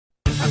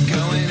I'm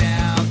going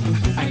out,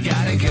 I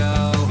gotta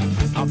go.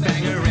 I'll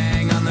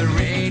bang-a-rang on the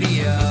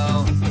radio.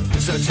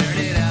 So turn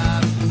it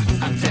up,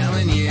 I'm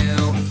telling you.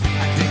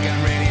 I think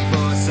I'm ready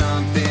for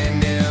something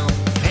new.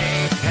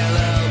 Hey,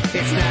 hello,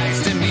 it's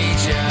nice to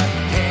meet ya.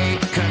 Hey,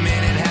 come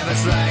in and have a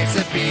slice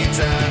of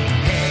pizza.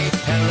 Hey,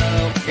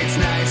 hello, it's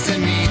nice to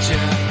meet ya.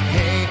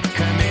 Hey,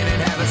 come in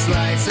and have a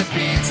slice of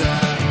pizza.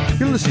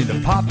 You're listening to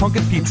Pop Punk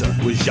and Pizza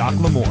with Jacques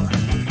Lamour.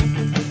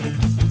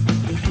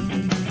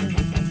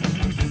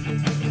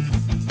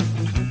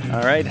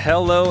 All right,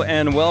 hello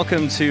and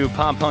welcome to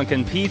Pop Punk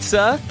and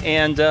Pizza.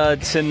 And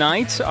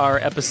tonight our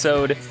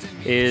episode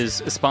is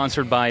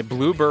sponsored by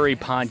Blueberry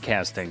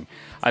Podcasting.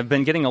 I've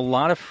been getting a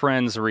lot of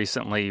friends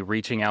recently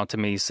reaching out to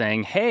me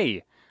saying,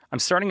 hey, I'm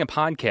starting a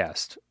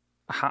podcast.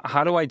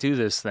 How do I do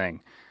this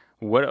thing?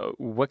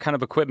 What kind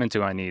of equipment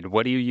do I need?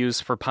 What do you use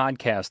for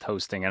podcast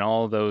hosting and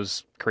all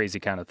those crazy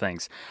kind of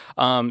things?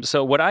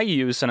 So what I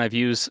use, and I've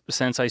used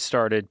since I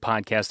started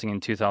podcasting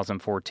in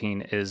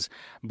 2014, is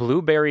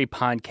Blueberry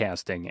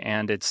Podcasting,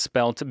 and it's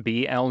spelled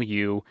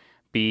Bluebrry.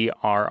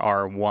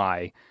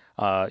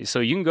 So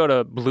you can go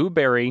to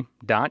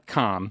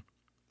blueberry.com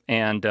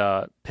and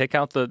pick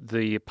out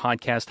the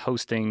podcast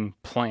hosting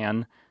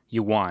plan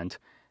you want,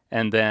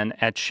 and then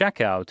at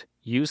checkout,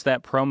 use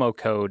that promo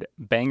code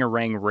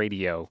Bangarang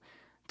Radio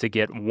to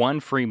get 1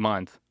 free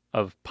month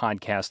of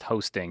podcast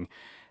hosting.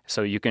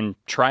 So you can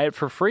try it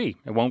for free.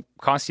 It won't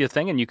cost you a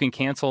thing, and you can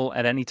cancel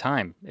at any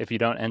time if you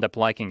don't end up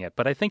liking it.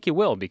 But I think you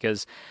will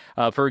because,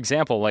 for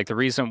example, like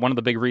one of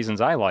the big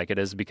reasons I like it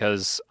is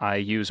because I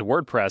use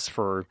WordPress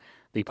for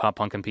the Pop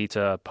Punk and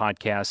Pizza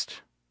podcast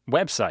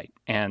website,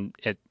 and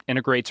it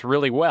integrates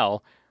really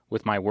well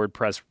with my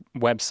WordPress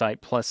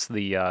website, plus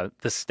the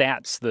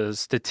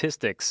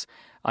statistics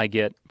I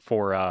get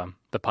for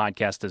the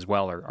podcast as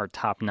well are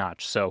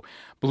top-notch. So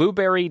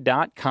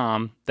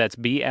blueberry.com, that's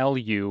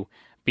BLUBRRY.com,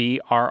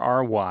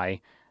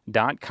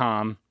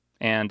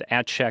 and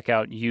at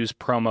checkout, use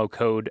promo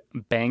code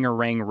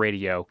Bangarang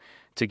Radio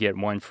to get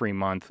 1 free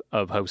month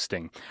of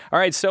hosting. All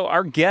right, so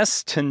our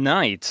guests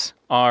tonight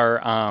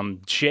are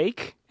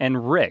Jake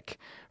and Rick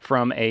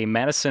from a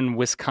Madison,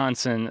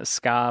 Wisconsin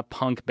ska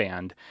punk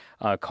band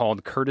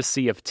called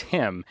Courtesy of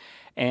Tim.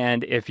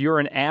 And if you're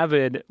an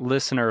avid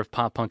listener of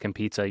Pop Punk and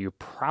Pizza, you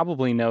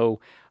probably know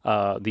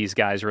these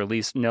guys, or at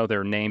least know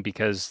their name,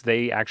 because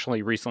they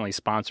actually recently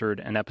sponsored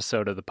an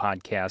episode of the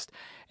podcast,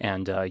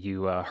 and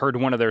you heard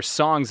one of their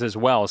songs as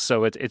well.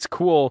 So it's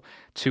cool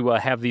to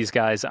have these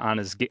guys on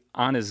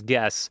as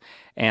guests,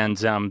 and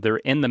they're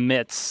in the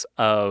midst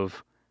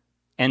of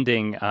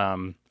ending,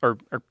 or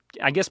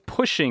I guess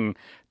pushing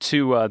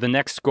to the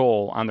next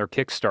goal on their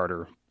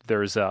Kickstarter.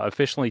 There's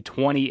officially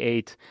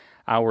 28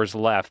 hours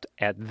left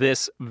at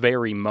this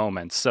very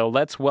moment. So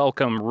let's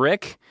welcome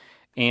Rick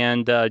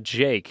and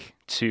Jake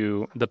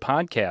to the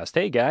podcast.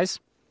 Hey, guys.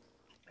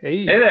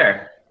 Hey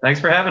there.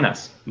 Thanks for having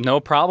us. No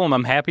problem.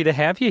 I'm happy to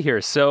have you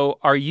here. So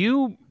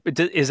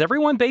is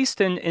everyone based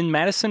in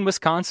Madison,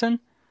 Wisconsin?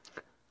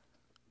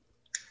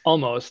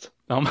 Almost.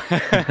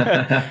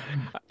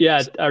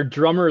 Yeah, our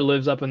drummer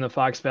lives up in the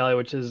Fox Valley,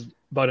 which is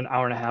about an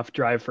hour and a half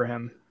drive for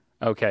him.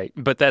 Okay,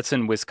 but that's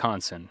in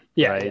Wisconsin,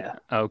 yeah, right? Yeah.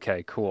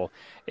 Okay, cool.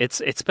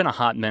 It's been a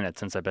hot minute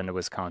since I've been to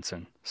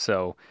Wisconsin.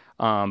 So,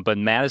 but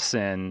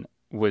Madison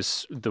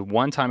was the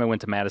one time I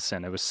went to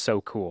Madison. It was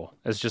so cool.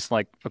 It's just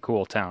like a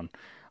cool town.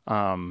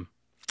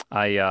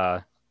 It's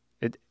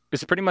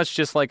pretty much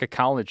just like a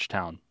college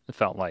town. It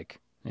felt like,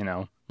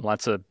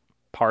 lots of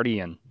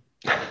partying.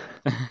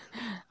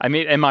 I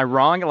mean, am I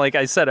wrong? Like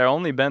I said, I've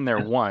only been there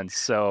once.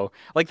 So,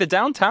 like the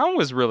downtown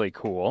was really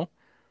cool.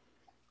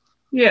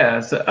 Yeah,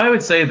 so I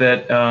would say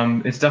that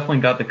it's definitely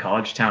got the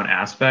college town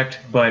aspect,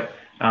 but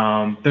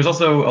there's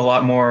also a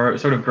lot more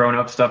sort of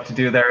grown-up stuff to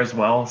do there as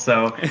well.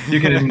 So you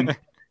can,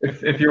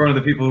 if you're one of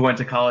the people who went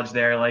to college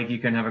there, like you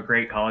can have a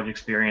great college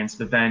experience,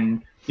 but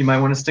then you might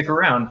want to stick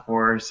around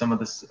for some of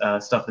the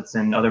stuff that's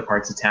in other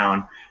parts of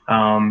town.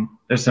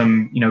 There's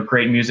some,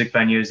 great music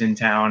venues in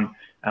town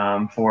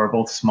for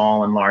both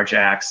small and large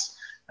acts,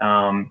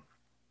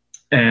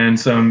 and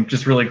some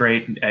just really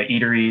great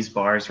eateries,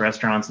 bars,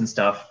 restaurants, and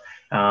stuff.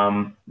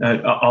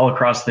 All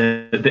across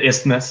the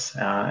isthmus,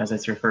 as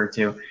it's referred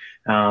to,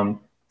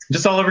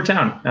 just all over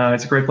town.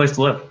 It's a great place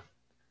to live.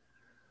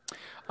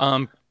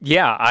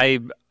 Yeah, I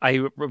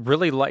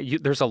really like you.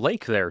 There's a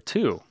lake there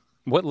too.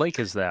 What lake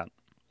is that?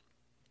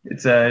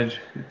 It's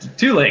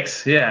 2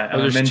 lakes. Yeah,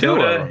 there's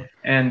Mendota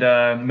and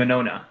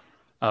Monona.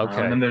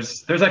 Okay. And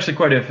there's actually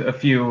quite a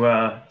few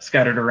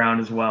scattered around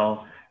as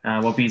well.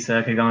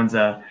 Wabisa,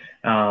 Kaganza.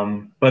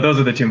 But those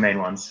are the 2 main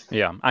ones.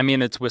 Yeah, I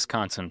mean, it's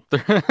Wisconsin.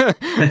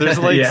 There's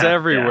lakes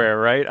everywhere,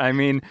 right? I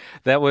mean,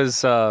 that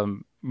was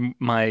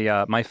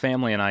my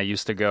family and I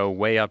used to go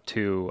way up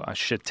to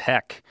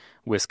Chautauqua,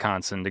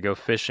 Wisconsin, to go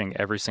fishing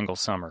every single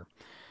summer.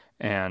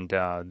 And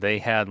they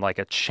had like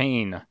a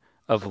chain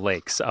of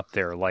lakes up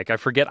there. Like, I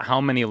forget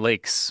how many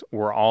lakes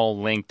were all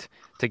linked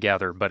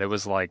together, but it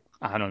was like,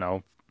 I don't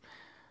know,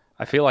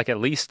 I feel like at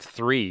least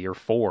 3 or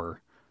 4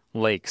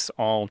 lakes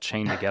all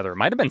chained together. It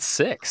might have been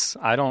 6.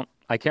 I don't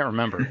I can't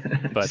remember.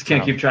 But Just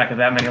can't keep track of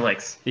that many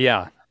lakes.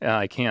 Yeah,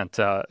 I can't.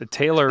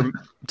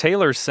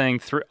 Taylor's saying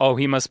through. Oh,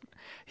 he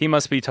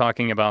must be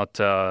talking about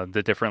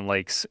the different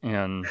lakes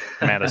in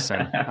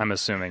Madison. I'm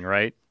assuming,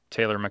 right?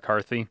 Taylor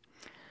McCarthy.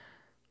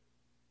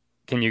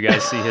 Can you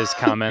guys see his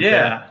comment?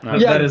 Yeah, there?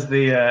 that is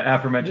the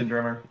aforementioned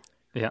drummer.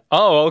 Yeah.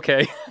 Oh,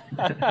 okay.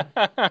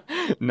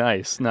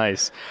 Nice.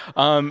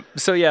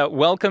 So yeah,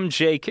 welcome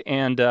Jake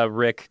and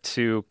Rick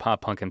to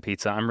Pop Punk and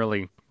Pizza. I'm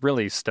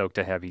really stoked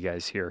to have you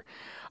guys here.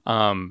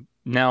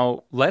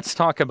 Now let's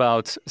talk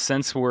about,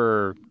 since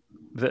we're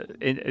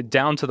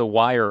down to the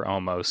wire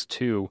almost,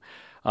 to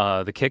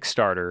the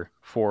Kickstarter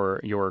for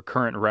your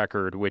current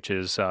record, which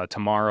is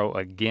Tomorrow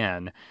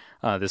Again.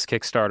 This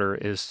Kickstarter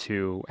is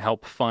to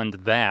help fund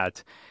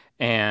that,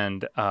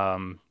 and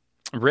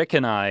Rick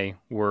and I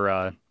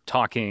were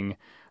talking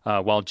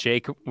while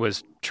Jake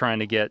was trying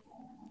to get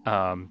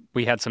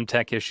we had some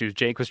tech issues.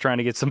 Jake was trying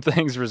to get some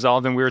things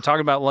resolved, and we were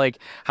talking about like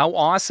how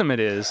awesome it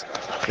is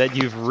that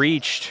you've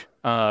reached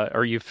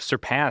or you've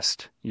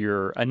surpassed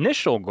your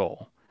initial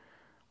goal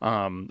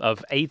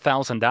of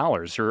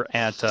 $8,000. You're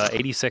at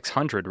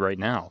 $8,600 right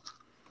now.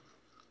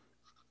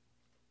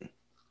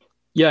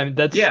 Yeah,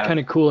 that's kind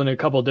of cool in a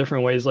couple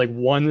different ways. Like,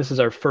 one, this is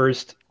our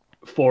first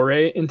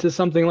foray into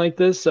something like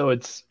this, so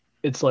it's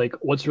like,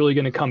 what's really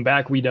going to come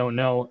back, we don't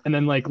know. And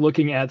then like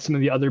looking at some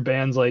of the other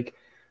bands, like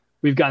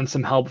we've gotten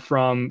some help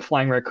from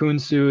Flying Raccoon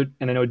Suit,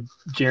 and I know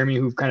Jeremy,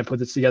 who kind of put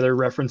this together,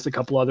 referenced a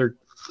couple other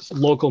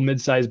local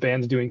mid-sized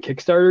bands doing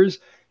Kickstarters,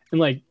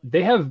 and like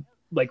they have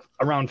like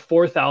around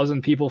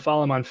 4,000 people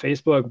follow them on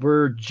Facebook.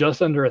 We're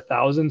just under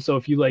 1,000. So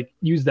if you like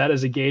use that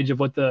as a gauge of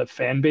what the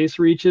fan base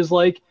reach is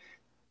like,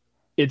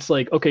 it's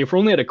like, okay, if we're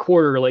only at a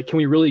quarter, like, can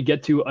we really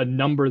get to a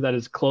number that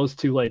is close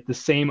to like the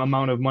same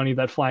amount of money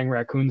that Flying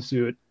Raccoon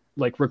Suit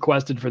like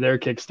requested for their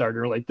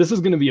Kickstarter? Like, this is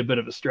going to be a bit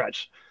of a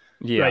stretch,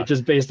 right?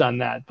 Just based on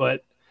that.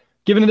 But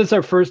given that it's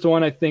our first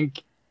one, I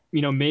think,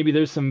 you know, maybe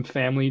there's some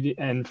family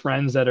and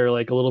friends that are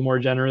like a little more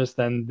generous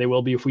than they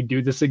will be if we do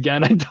this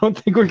again. I don't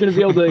think we're going to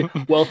be able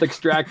to wealth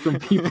extract from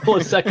people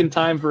a second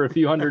time for a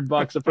few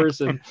 $100 a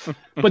person.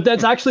 But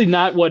that's actually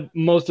not what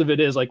most of it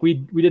is. Like we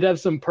did have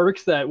some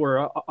perks that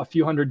were a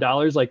few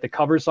 $100s. Like the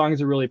cover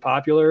songs are really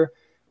popular.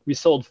 We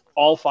sold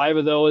all 5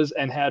 of those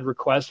and had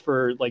requests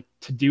for like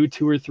to do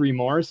 2 or 3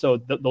 more. So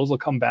those will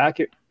come back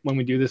when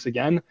we do this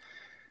again.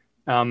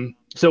 So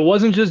it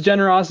wasn't just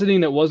generosity,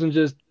 and it wasn't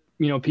just,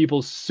 you know,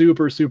 people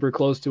super, super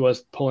close to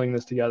us pulling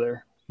this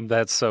together.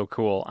 That's so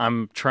cool.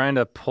 I'm trying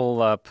to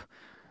pull up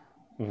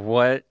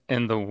what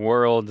in the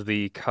world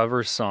the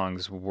cover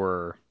songs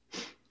were.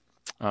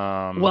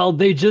 Well,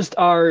 they just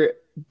are.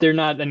 They're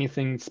not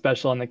anything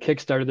special on the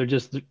Kickstarter.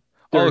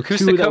 They're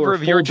acoustic cover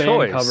of your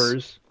choice.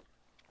 Covers.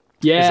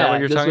 Yeah, is that what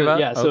you're talking about?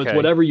 Yeah, so It's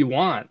whatever you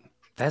want.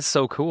 That's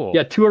so cool.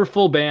 Yeah, 2 are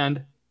full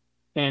band,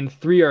 and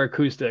 3 are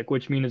acoustic,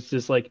 which means it's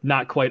just like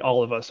not quite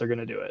all of us are going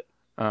to do it.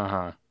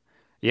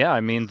 Yeah,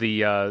 I mean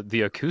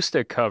the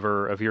acoustic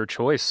cover of your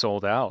choice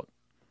sold out.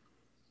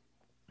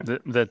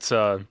 That's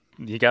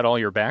you got all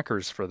your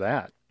backers for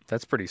that.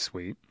 That's pretty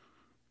sweet.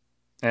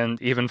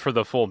 And even for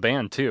the full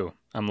band too.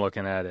 I'm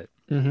looking at it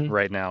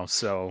right now.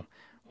 So,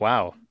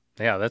 wow.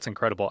 Yeah, that's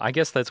incredible. I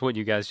guess that's what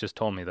you guys just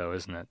told me though,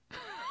 isn't it?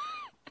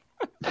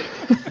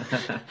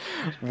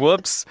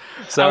 Whoops.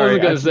 Sorry. I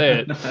wasn't going to say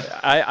it.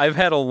 I've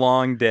had a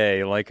long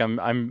day. Like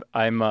I'm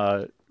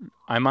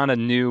on a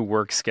new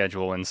work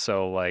schedule, and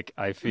so like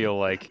I feel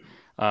like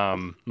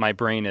my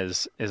brain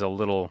is a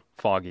little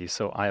foggy,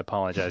 so I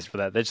apologize for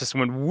that. That just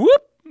went whoop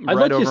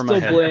right over my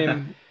head. I'd let you still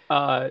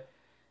blame.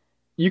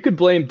 You could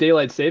blame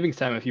daylight savings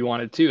time if you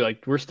wanted to.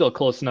 Like we're still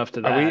close enough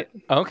to that.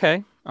 Are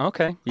we?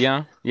 Okay.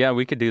 Yeah,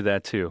 we could do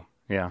that too.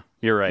 Yeah,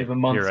 you're right. Give a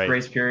month's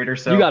grace period or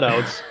so. You got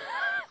outs.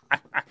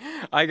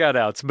 I got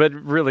outs, but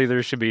really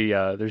there should be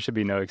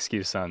no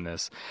excuse on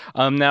this.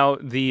 Now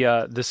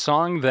the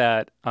song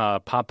that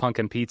Pop Punk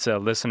and Pizza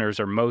listeners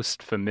are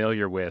most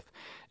familiar with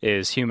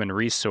is Human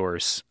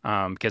Resource,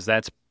 because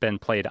that's been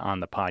played on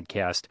the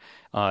podcast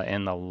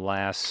in the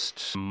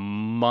last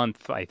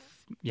month. I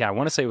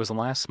want to say it was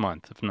last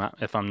month,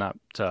 if I'm not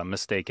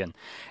mistaken.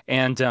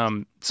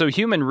 And so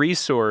Human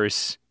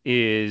Resource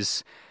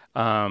is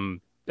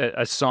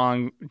a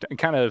song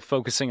kind of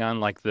focusing on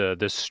like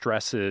the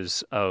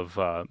stresses of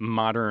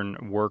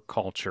modern work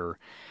culture,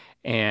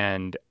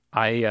 and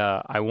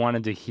I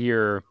wanted to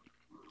hear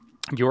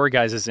your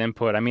guys'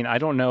 input. I mean, I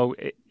don't know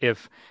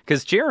if,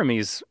 because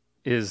Jeremy's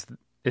is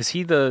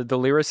he the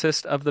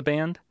lyricist of the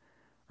band,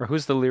 or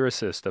who's the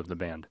lyricist of the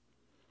band?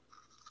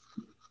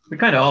 We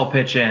kind of all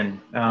pitch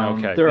in.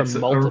 Okay, there are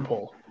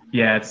multiple.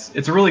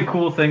 It's a really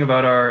cool thing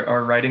about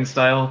our writing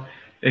style.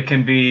 It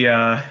can be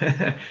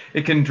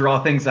it can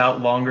draw things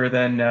out longer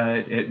than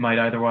it might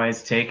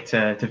otherwise take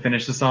to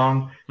finish the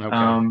song.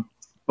 Okay.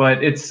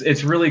 But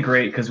it's really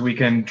great because we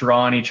can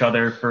draw on each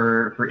other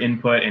for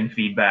input and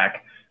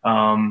feedback.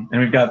 And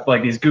we've got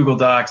like these Google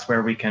Docs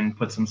where we can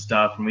put some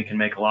stuff and we can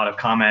make a lot of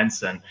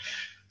comments, and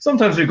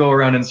sometimes we go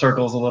around in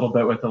circles a little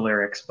bit with the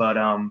lyrics. But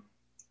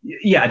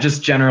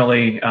just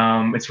generally,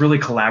 it's really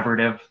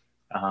collaborative.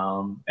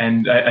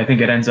 And I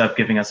think it ends up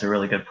giving us a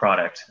really good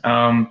product.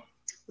 I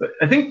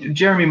think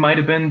Jeremy might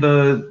have been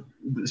the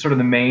sort of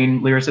the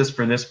main lyricist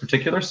for this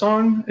particular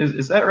song.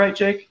 Is that right,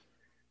 Jake?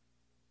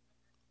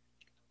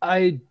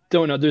 I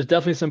don't know. There's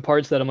definitely some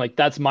parts that I'm like,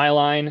 that's my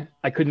line.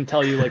 I couldn't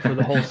tell you like for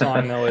the whole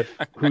song though, if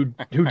who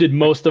did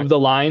most of the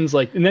lines.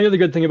 Like, and the other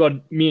good thing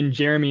about me and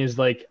Jeremy is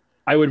like,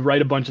 I would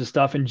write a bunch of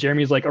stuff and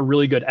Jeremy's like a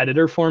really good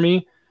editor for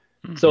me.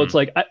 Mm-hmm. So it's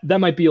like, that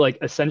might be like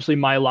essentially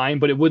my line,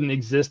 but it wouldn't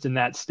exist in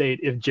that state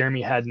if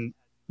Jeremy hadn't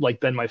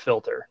like been my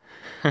filter.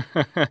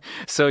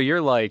 So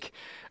you're like,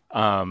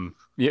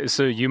 yeah,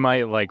 so you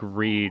might like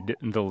read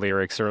the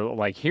lyrics or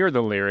like hear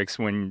the lyrics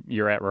when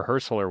you're at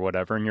rehearsal or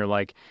whatever. And you're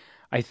like,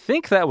 I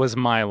think that was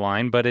my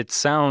line, but it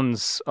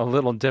sounds a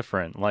little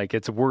different. Like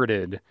it's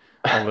worded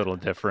a little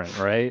different,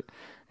 right?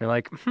 You're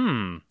like,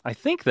 I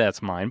think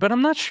that's mine, but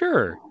I'm not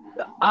sure.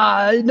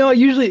 No,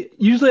 usually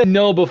I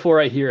know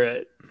before I hear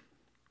it.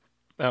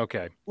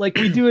 Okay. Like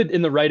we do it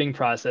in the writing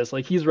process.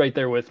 Like he's right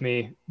there with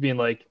me being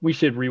like, we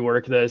should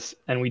rework this.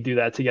 And we do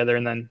that together.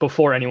 And then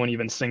before anyone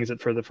even sings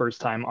it for the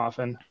first time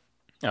often.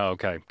 Oh,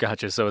 okay.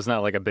 Gotcha. So it's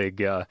not like a big,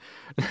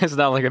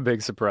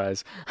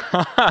 surprise.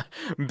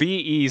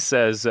 BE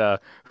says,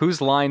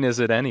 whose line is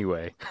it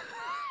anyway?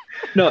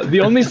 No, the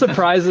only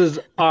surprises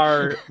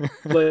are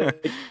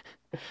like,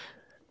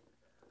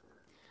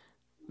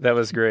 that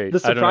was great. The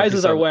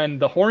surprises are when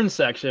the horn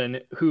section,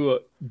 who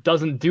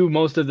doesn't do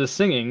most of the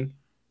singing,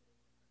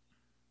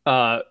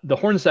 the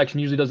horn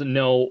section usually doesn't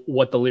know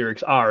what the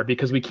lyrics are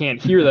because we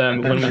can't hear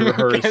them when we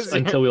rehearse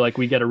until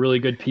we get a really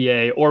good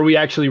PA or we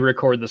actually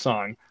record the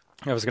song.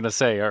 I was gonna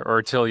say, or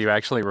until you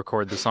actually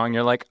record the song,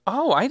 you're like,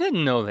 oh, I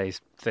didn't know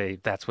they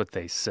that's what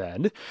they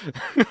said,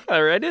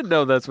 or I didn't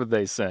know that's what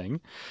they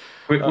sang.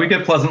 We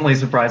get pleasantly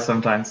surprised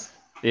sometimes.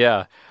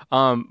 Yeah,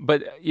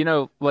 but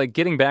like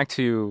getting back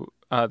to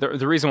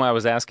the reason why I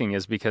was asking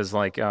is because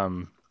like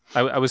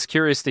I was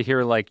curious to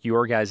hear like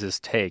your guys'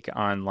 take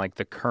on like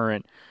the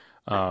current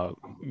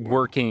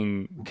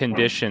working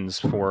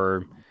conditions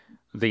for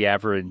the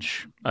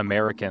average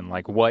American,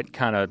 like what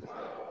kind of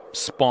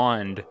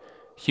spawned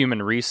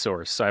human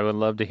resource. I would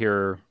love to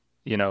hear,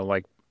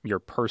 like your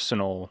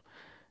personal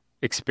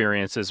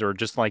experiences or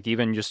just like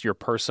even just your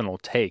personal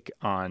take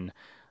on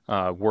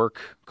work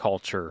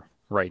culture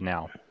right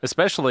now.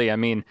 Especially, I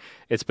mean,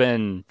 it's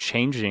been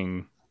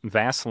changing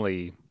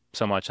vastly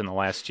so much in the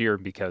last year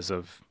because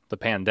of the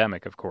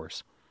pandemic, of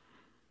course.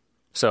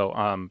 So,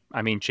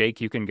 I mean,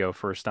 Jake, you can go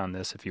first on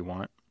this if you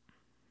want.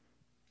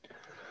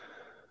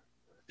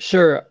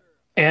 Sure.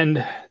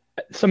 And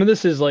some of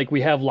this is like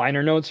we have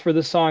liner notes for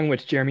the song,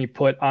 which Jeremy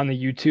put on the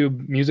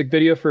YouTube music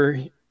video for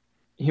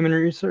Human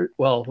Resource.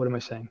 Well, what am I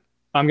saying?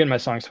 I'm getting my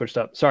song switched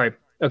up. Sorry.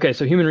 Okay,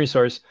 so Human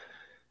Resource.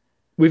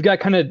 We've got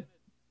kind of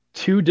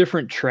two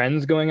different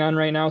trends going on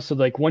right now. So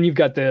like one, you've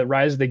got the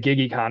rise of the gig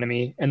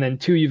economy, and then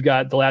two, you've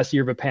got the last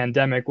year of a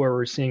pandemic where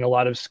we're seeing a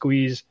lot of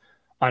squeeze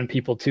on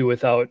people too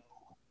without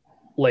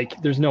like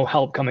there's no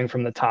help coming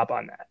from the top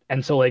on that.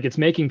 And so like it's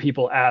making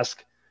people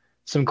ask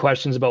some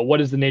questions about what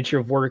is the nature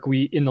of work.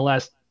 We in the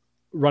last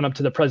run up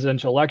to the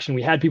presidential election,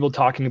 we had people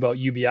talking about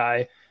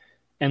UBI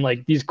and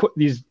like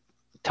these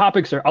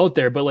topics are out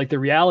there, but like the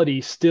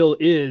reality still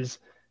is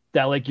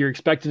that like you're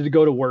expected to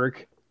go to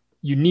work.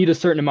 You need a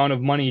certain amount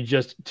of money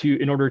just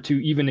in order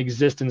to even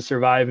exist and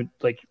survive.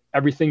 Like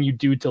everything you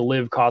do to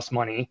live costs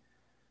money.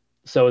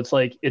 So it's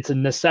like, it's a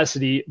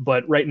necessity,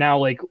 but right now,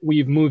 like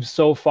we've moved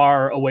so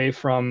far away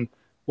from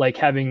like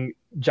having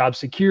job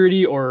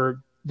security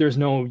or there's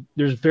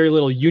very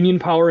little union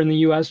power in the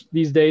US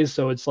these days.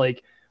 So it's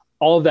like,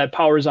 all of that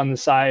power is on the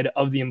side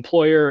of the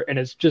employer, and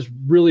it's just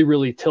really,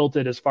 really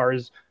tilted as far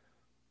as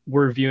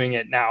we're viewing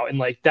it now. And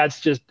like that's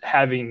just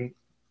having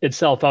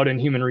itself out in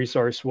human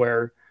resource,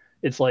 where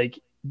it's like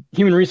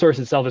human resource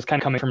itself is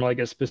kind of coming from like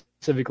a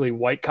specifically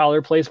white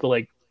collar place, but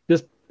like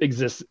this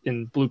exists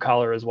in blue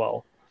collar as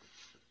well.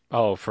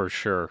 Oh, for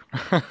sure.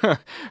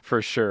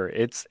 For sure.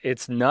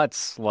 It's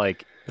nuts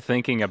like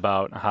thinking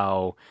about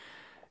how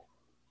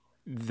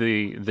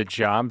the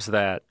jobs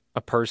that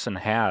a person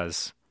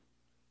has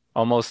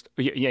almost,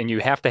 and you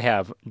have to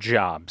have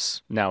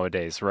jobs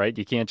nowadays, right?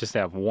 You can't just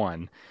have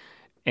one,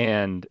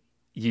 and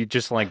you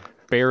just like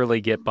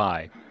barely get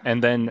by.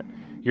 And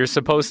then you're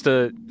supposed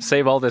to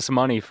save all this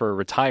money for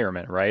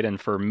retirement, right? And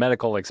for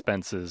medical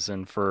expenses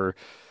and for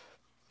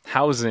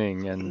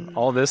housing and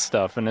all this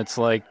stuff. And it's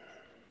like,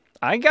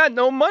 I got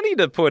no money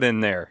to put in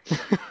there.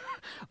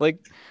 Like,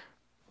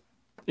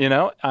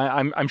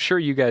 I'm sure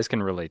you guys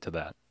can relate to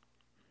that.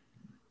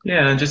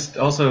 Yeah, and just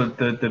also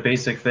the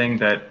basic thing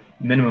that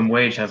minimum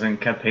wage hasn't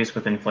kept pace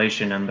with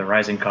inflation and the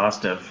rising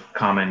cost of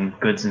common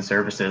goods and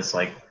services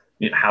like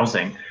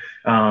housing.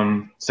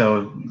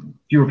 So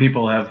fewer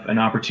people have an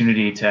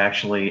opportunity to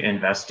actually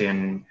invest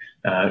in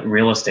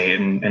real estate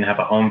and have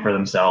a home for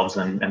themselves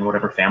and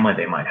whatever family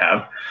they might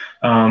have.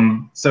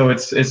 So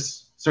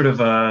it's sort of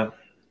a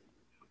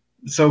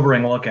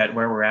sobering look at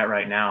where we're at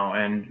right now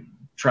and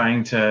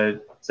trying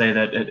to say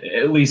that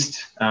at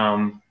least,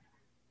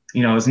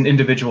 as an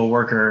individual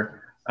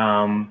worker,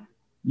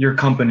 your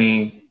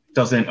company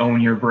doesn't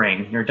own your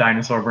brain, your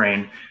dinosaur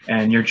brain,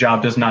 and your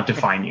job does not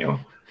define you.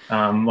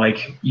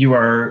 Like you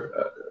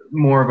are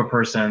more of a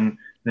person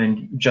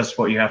than just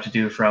what you have to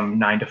do from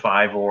 9 to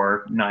 5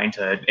 or 9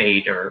 to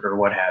 8 or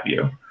what have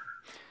you.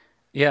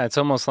 Yeah, it's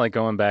almost like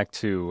going back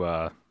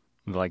to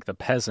like the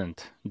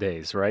peasant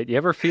days, right? You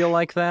ever feel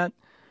like that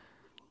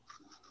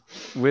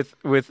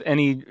with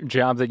any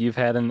job that you've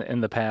had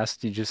in the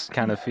past? You just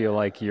kind of feel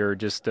like you're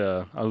just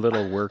a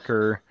little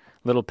worker,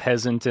 little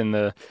peasant in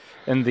the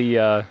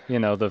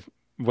the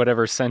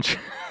whatever century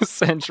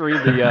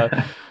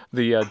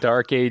the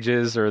Dark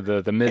Ages or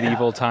the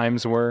medieval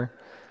times were.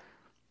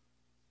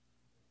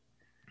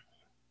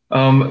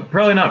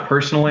 Probably not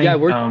personally. Yeah,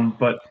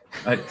 but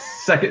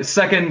second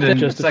hand, I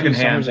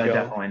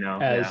definitely know.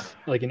 As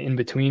like an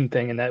in-between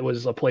thing, and that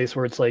was a place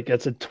where it's like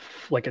it's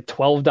like a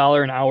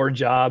 $12 an hour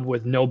job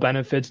with no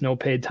benefits, no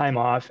paid time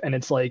off, and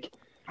it's like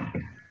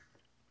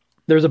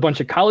there's a bunch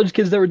of college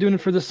kids that were doing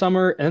it for the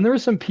summer, and there were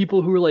some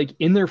people who were like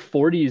in their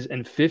 40s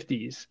and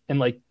 50s, and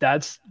like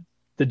that's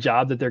the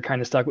job that they're kind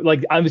of stuck with.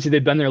 Like obviously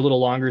they've been there a little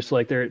longer, so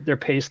like their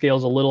pay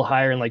scale's a little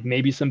higher, and like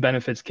maybe some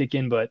benefits kick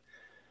in, but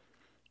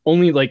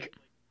only like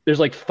there's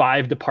like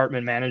 5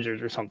 department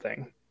managers or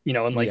something,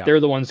 and like they're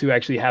the ones who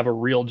actually have a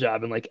real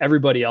job, and like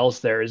everybody else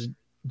there is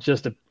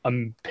just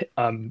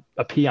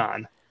a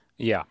peon.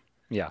 Yeah.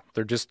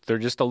 They're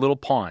just a little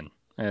pawn,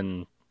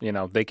 and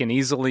they can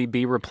easily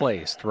be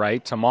replaced,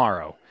 right?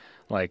 Tomorrow,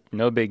 like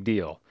no big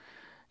deal.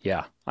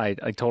 Yeah, I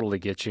totally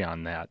get you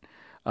on that.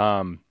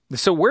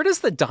 So where does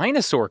the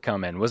dinosaur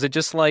come in? Was it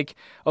just like,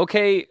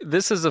 okay,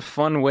 this is a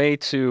fun way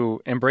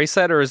to embrace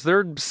that, or is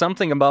there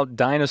something about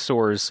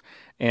dinosaurs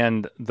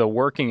and the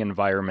working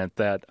environment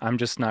that I'm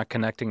just not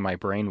connecting my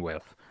brain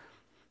with?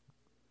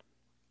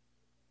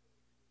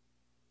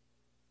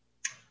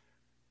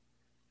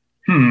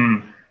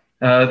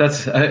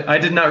 I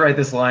did not write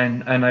this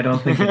line, and I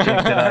don't think that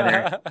Jake did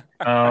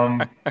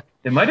either.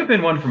 It might have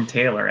been one from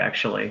Taylor,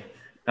 actually.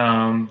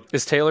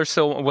 Is Taylor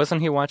still? Wasn't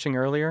he watching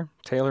earlier?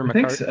 Taylor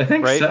McCarthy. I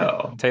think right?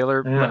 so.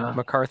 Taylor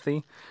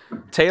McCarthy.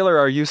 Taylor,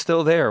 are you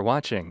still there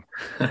watching?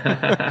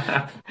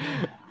 Can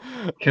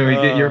we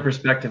get your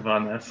perspective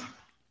on this?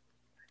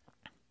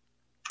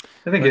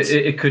 I think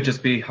it could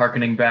just be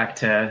hearkening back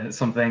to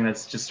something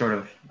that's just sort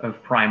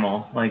of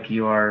primal, like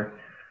you are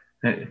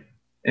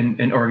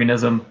an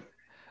organism.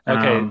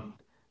 Okay.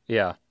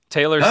 Yeah.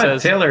 Taylor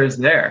says Taylor is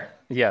there.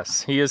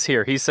 Yes, he is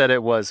here. He said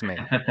it was me.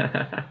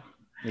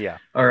 Yeah.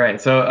 All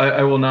right. So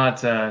I will not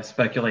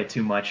speculate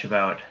too much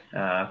about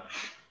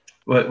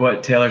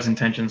what Taylor's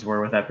intentions were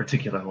with that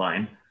particular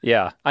line.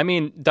 Yeah. I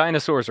mean,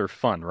 dinosaurs are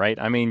fun, right?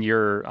 I mean,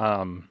 your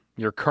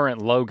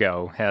current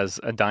logo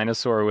has a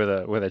dinosaur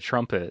with a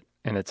trumpet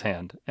in its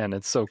hand, and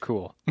it's so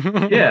cool.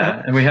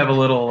 Yeah, and we have a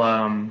little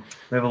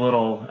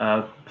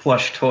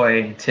plush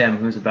toy, Tim,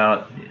 who's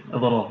about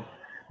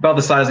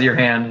the size of your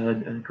hand,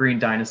 a green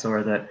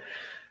dinosaur that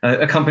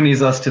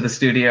accompanies us to the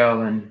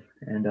studio and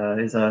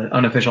is an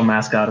unofficial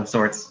mascot of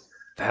sorts.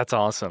 That's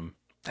awesome.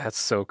 That's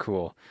so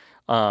cool.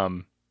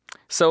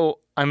 So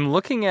I'm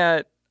looking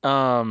at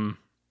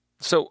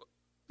so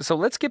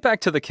let's get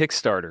back to the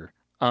Kickstarter.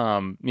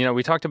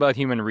 We talked about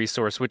Human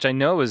Resource, which I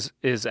know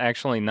is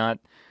actually not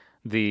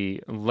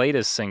the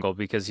latest single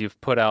because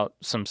you've put out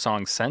some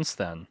songs since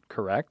then,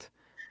 correct?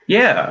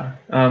 Yeah,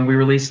 we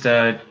released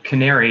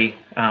Canary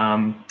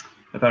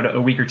about a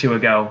week or two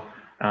ago,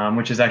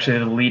 which is actually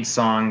the lead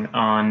song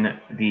on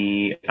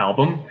the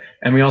album.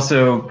 And we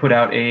also put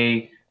out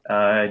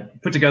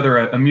put together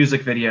a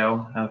music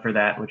video for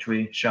that, which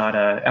we shot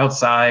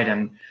outside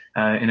and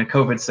in a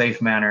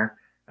COVID-safe manner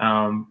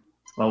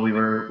while we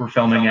were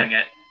filming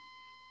it.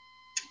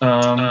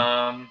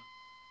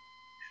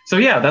 So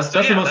yeah, that's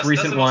the most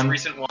recent one.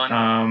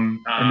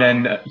 And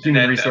then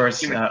Human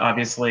Resource,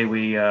 obviously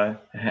we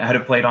had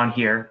it played on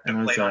here,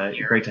 and it was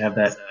great to have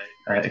that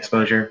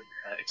exposure.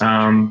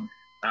 And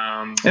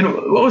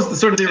what was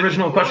the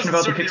original question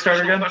about the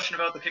Kickstarter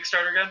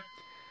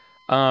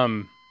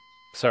again?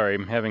 Sorry,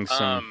 I'm having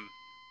some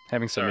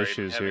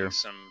issues here.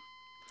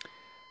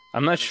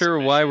 I'm not sure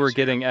why we're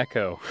getting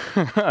echo.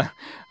 I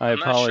apologize. I'm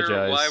not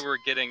sure why we're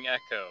getting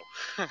echo.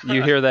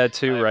 You hear that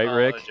too, right,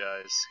 Rick?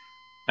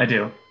 I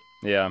do.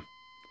 Yeah.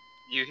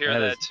 You hear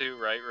that too,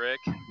 right, Rick?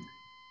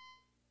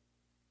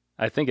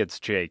 I think it's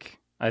Jake.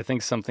 I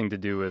think something to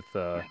do with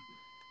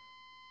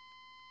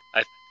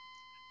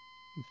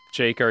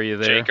Jake, are you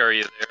there?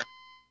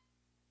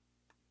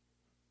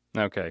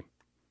 Okay.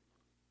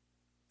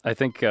 I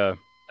think oh,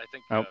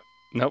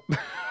 nope.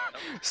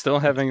 Still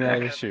having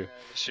that issue.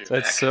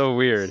 That's so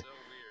weird.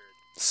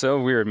 So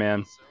weird,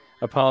 man.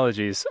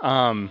 Apologies.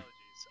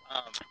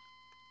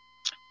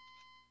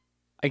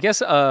 I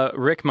guess,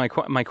 Rick, my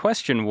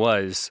question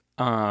was,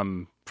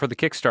 for the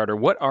Kickstarter,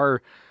 what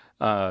are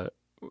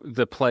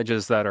the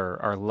pledges that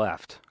are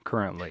left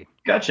currently?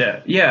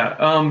 Gotcha.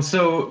 Yeah.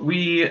 So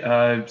we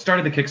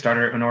started the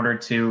Kickstarter in order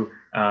to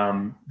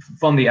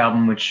fund the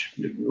album, which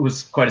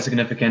was quite a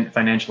significant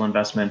financial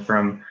investment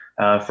from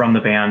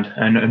the band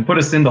and put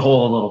us in the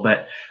hole a little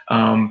bit.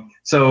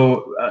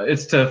 So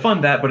it's to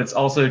fund that, but it's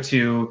also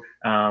to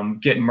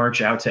get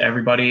merch out to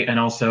everybody, and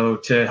also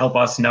to help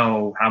us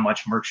know how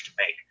much merch to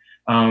make.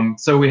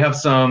 So we have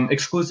some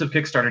exclusive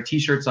Kickstarter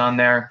T-shirts on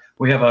there.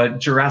 We have a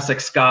Jurassic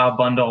Ska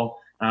bundle,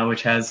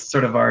 which has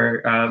sort of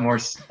our our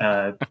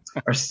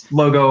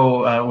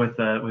logo with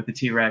the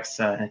T-Rex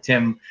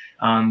Tim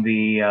on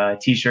the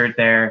T-shirt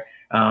there.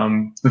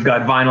 We've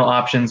got vinyl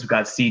options. We've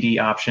got CD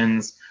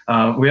options.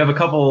 We have a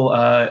couple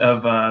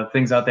of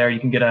things out there.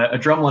 You can get a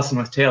drum lesson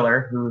with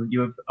Taylor, who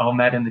you have all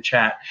met in the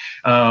chat.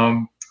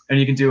 And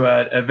you can do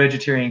a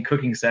vegetarian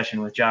cooking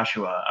session with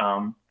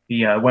Joshua.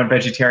 He went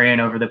vegetarian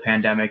over the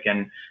pandemic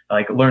and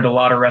learned a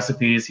lot of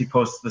recipes. He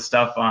posts the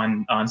stuff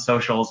on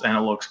socials, and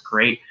it looks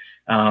great.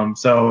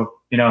 So,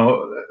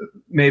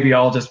 maybe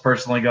I'll just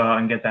personally go out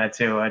and get that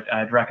too.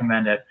 I'd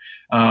recommend it.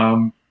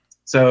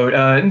 So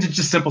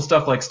just simple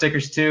stuff like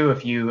stickers too,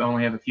 if you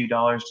only have a few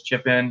dollars to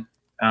chip in.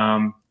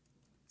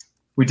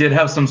 We did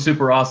have some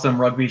super awesome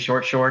rugby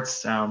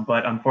shorts,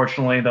 but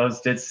unfortunately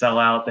those did sell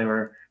out. They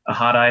were a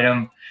hot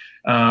item.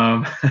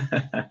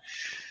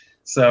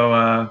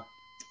 So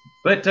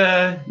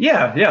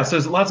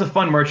there's lots of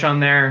fun merch on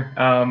there.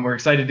 We're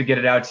excited to get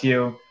it out to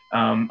you.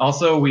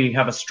 Also, we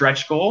have a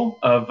stretch goal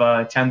of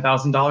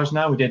 $10,000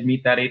 now. We did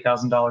meet that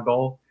 $8,000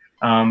 goal.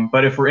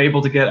 But if we're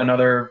able to get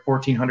another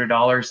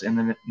 $1,400 in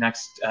the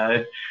next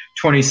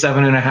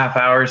 27 and a half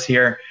hours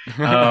here,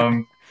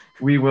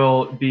 we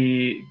will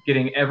be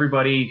getting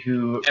everybody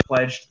who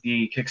pledged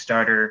the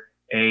Kickstarter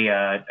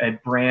a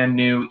brand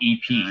new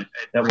EP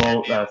that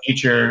will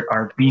feature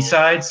our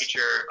B-sides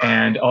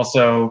and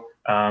also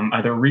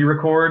either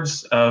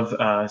re-records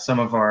of some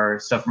of our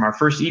stuff from our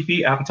first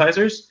EP,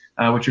 Appetizers,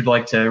 which we'd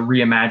like to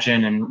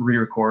reimagine and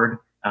re-record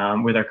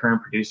with our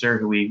current producer,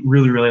 who we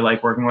really, really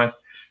like working with.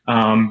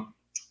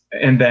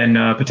 And then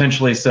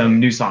potentially some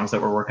new songs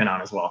that we're working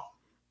on as well.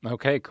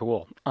 Okay,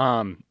 cool.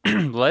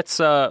 Let's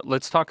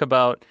talk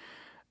about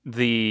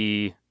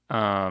the.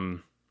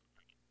 I'm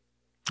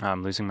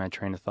losing my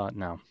train of thought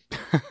now.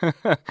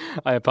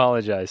 I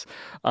apologize.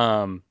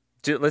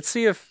 Let's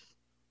see if.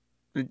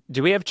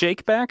 Do we have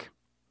Jake back?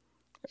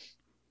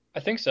 I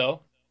think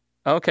so.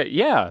 Okay,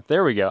 yeah,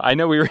 there we go. I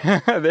know we were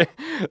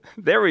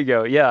there we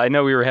go. Yeah, I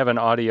know we were having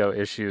audio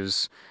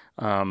issues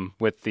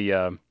with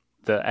the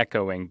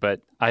echoing,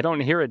 but I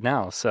don't hear it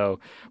now. So,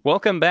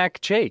 welcome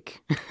back,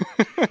 Jake.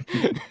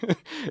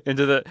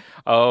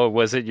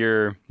 Was it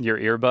your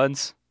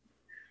earbuds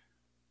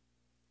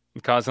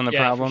causing the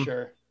problem? For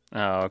sure.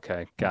 Oh,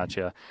 okay,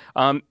 gotcha.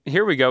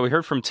 Here we go. We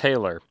heard from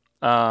Taylor.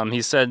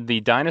 He said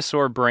the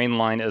dinosaur brain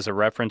line is a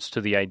reference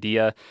to the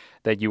idea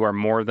that you are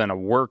more than a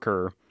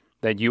worker,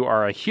 that you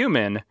are a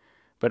human,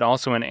 but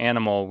also an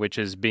animal which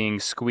is being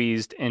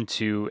squeezed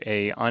into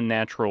a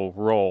unnatural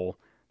role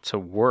to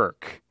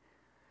work,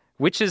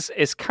 which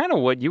is kind of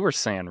what you were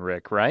saying,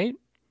 Rick, right?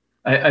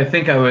 I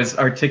think I was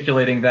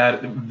articulating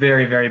that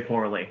very, very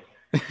poorly.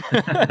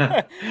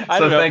 So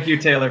thank you,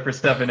 Taylor, for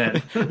stepping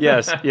in.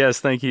 Yes,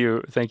 thank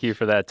you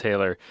for that,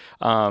 Taylor.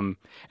 And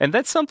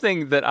that's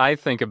something that I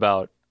think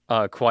about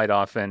quite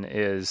often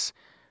is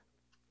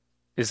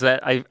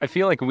that I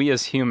feel like we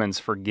as humans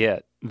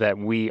forget that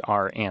we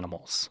are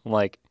animals.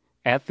 Like,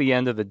 at the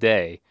end of the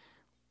day,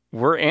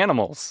 we're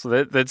animals.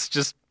 That's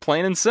just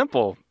plain and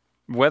simple.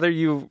 Whether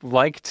you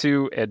like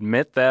to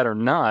admit that or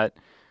not,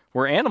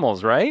 we're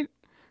animals, right?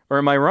 Or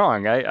am I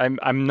wrong?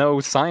 I'm no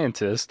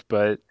scientist,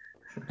 but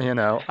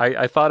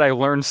I thought I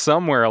learned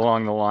somewhere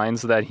along the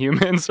lines that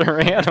humans are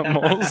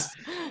animals.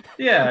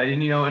 Yeah,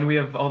 and we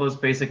have all those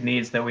basic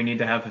needs that we need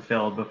to have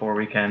fulfilled before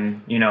we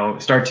can,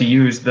 start to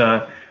use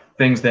the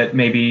things that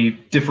maybe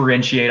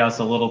differentiate us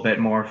a little bit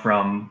more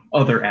from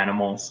other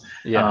animals.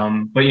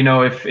 Yeah. But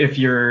if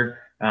your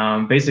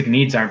basic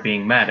needs aren't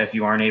being met, if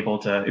you aren't able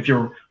to, if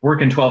you're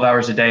working 12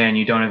 hours a day and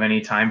you don't have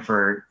any time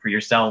for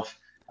yourself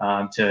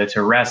to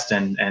rest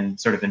and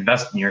sort of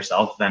invest in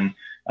yourself, then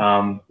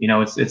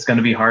it's going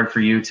to be hard for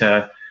you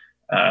to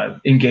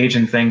engage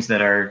in things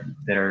that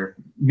are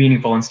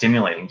meaningful and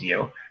stimulating to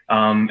you.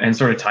 And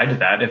sort of tied to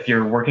that, if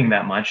you're working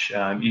that much,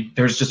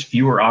 there's just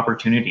fewer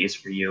opportunities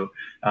for you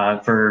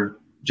for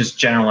just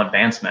general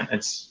advancement.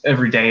 It's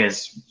every day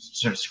is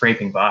sort of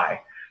scraping by.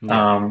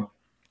 Yeah.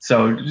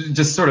 So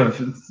just sort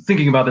of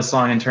thinking about this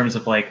song in terms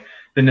of like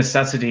the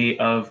necessity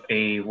of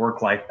a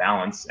work-life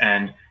balance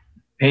and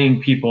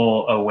paying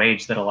people a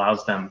wage that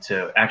allows them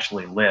to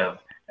actually live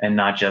and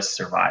not just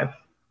survive.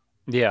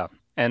 Yeah,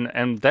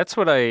 and that's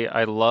what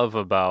I love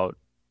about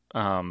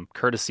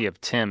courtesy of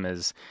Tim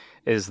is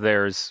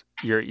there's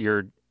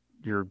you're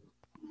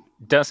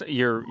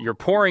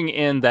pouring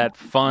in that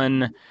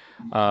fun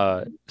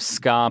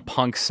ska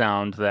punk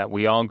sound that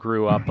we all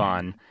grew up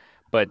on,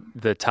 but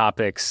the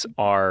topics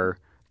are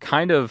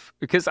kind of,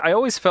 because I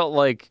always felt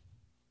like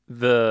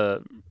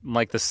the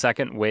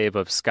second wave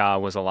of ska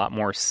was a lot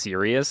more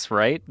serious,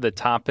 right? The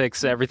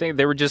topics, everything,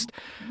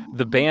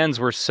 the bands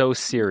were so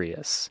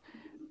serious.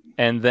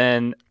 And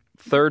then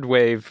third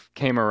wave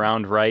came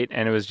around, right?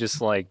 And it was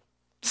just like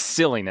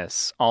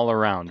silliness all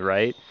around,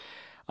 right?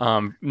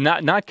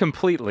 Not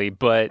completely,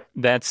 but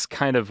that's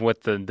kind of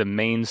what the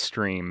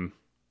mainstream,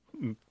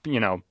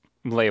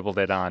 labeled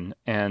it on.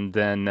 And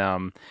then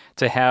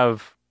to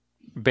have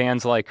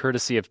bands like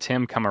Courtesy of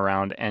Tim come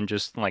around and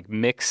just like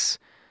mix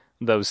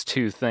those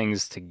two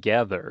things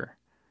together,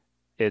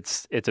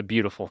 it's a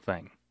beautiful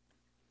thing.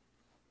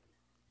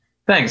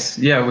 Thanks.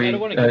 Yeah, I don't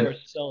want to give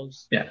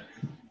ourselves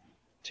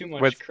too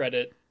much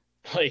credit.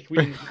 Like we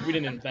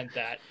didn't invent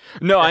that.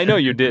 No, I know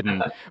you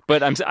didn't. But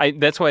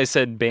that's why I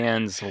said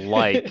bands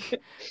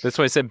like. That's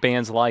why I said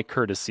bands like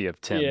Courtesy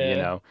of Tim.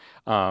 Yeah.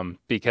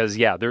 Because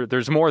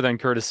there's more than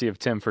Courtesy of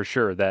Tim for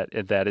sure that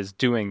is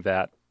doing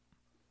that.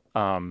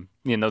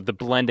 The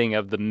blending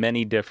of the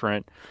many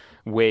different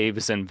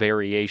waves and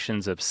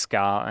variations of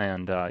ska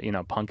and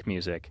punk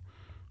music.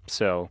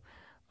 So,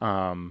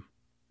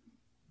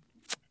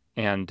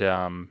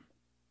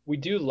 we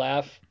do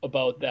laugh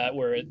about that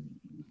where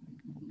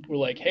we're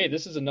like, hey,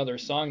 this is another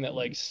song that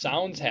like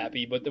sounds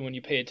happy, but then when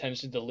you pay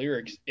attention to the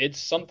lyrics, it's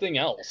something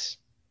else.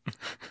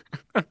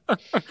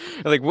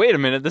 Like, wait a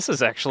minute, this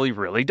is actually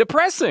really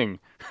depressing.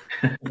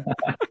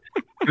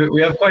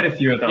 We have quite a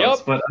few of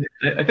those, but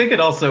I think it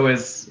also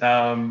is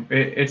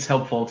it's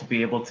helpful to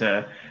be able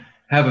to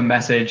have a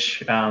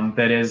message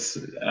that is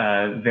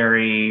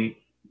very,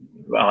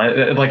 well,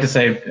 I'd like to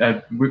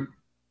say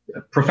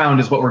profound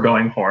is what we're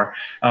going for.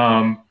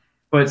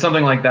 But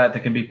something like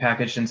that can be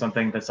packaged in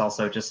something that's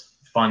also just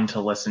fun to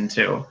listen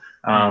to.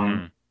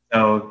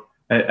 So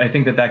I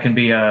think that can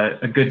be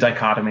a good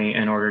dichotomy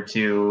in order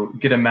to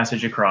get a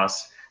message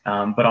across.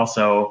 But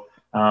also,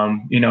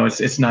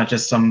 it's not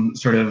just some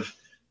sort of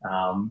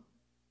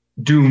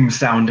doom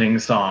sounding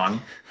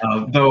song,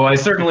 though I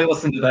certainly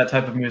listen to that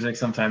type of music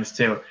sometimes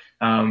too.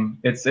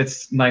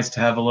 It's nice to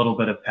have a little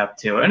bit of pep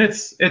too, and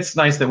it's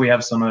nice that we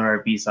have some of our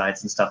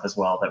B-sides and stuff as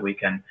well that we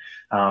can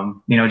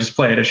just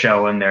play at a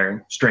show and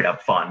they're straight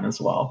up fun as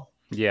well.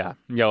 Yeah.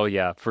 Oh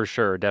yeah, for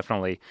sure.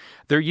 Definitely.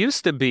 There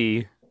used to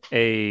be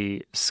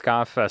a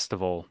ska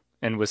festival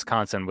in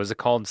Wisconsin. Was it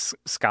called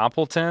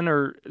Skapleton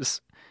or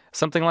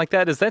something like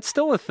that? Is that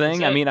still a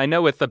thing? I mean, I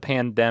know with the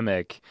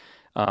pandemic,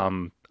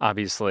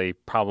 obviously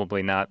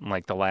probably not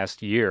like the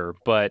last year,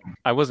 but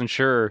I wasn't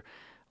sure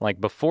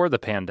like before the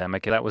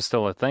pandemic that was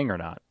still a thing or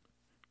not.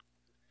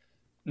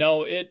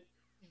 No, it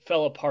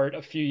fell apart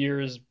a few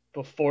years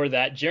before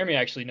that. Jeremy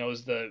actually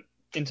knows the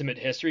intimate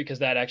history because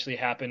that actually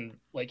happened.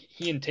 Like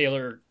he and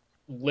Taylor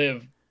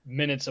live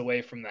minutes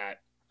away from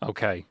that.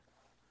 Okay.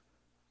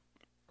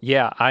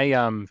 Yeah,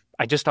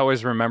 I just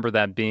always remember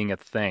that being a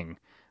thing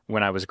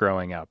when I was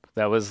growing up.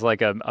 That was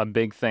like a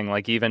big thing.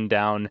 Like even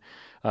down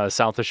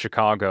south of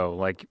Chicago,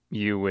 like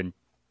you would,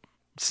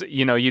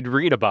 you'd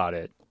read about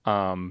it,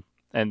 and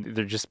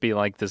there'd just be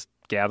like this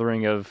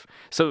gathering of.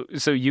 So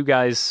you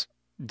guys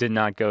did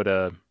not go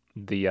to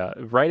the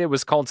right? It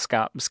was called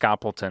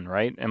Skapleton,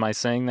 right? Am I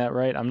saying that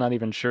right? I'm not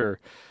even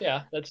sure.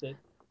 Yeah, that's it.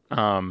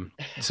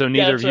 So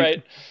neither of you,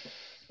 right.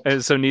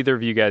 So neither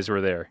of you guys were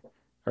there,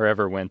 or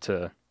ever went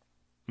to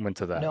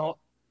that.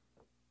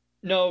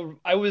 No,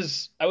 I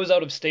was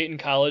out of state in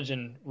college,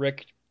 and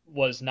Rick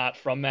was not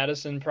from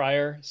Madison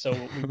prior, so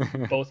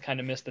we both kind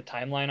of missed the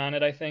timeline on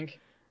it, I think.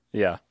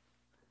 Yeah.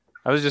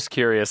 I was just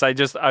curious.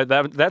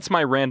 That's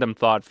my random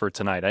thought for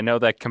tonight. I know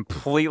that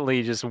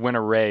completely just went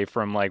array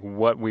from like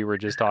what we were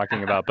just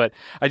talking about, but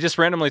I just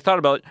randomly thought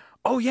about,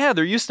 oh yeah,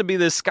 there used to be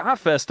this ska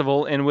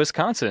festival in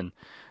Wisconsin,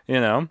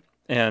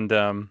 and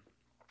I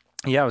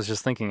was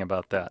just thinking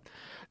about that.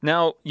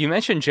 Now, you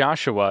mentioned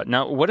Joshua.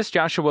 Now, what does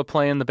Joshua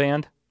play in the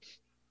band?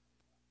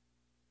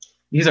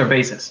 He's our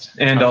bassist,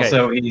 and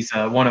also he's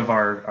one of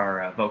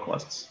our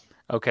vocalists.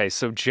 Okay,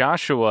 so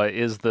Joshua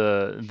is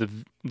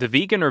the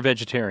vegan or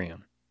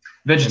vegetarian?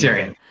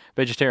 Vegetarian.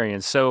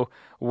 Vegetarian. So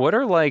what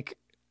are like,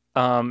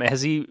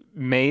 has he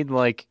made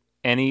like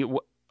any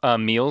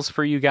meals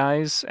for you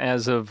guys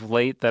as of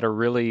late that are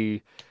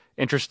really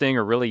interesting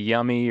or really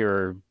yummy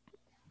or?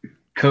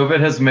 COVID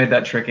has made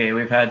that tricky.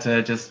 We've had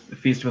to just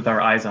feast with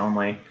our eyes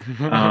only.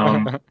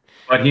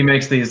 But he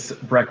makes these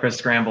breakfast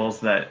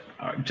scrambles that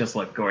just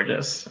look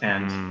gorgeous.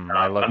 And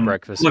I love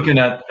breakfast. Looking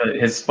at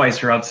his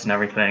spice rubs and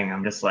everything,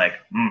 I'm just like,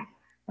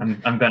 I'm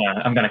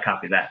gonna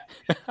copy that.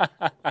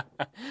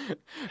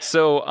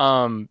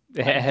 So,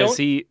 has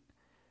he?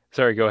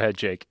 Sorry, go ahead,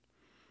 Jake.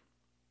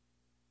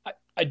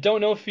 I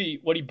don't know if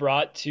what he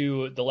brought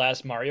to the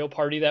last Mario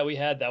party that we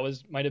had. That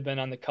might have been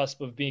on the cusp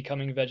of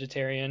becoming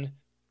vegetarian.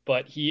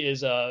 But he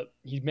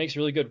makes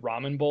really good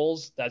ramen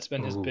bowls. That's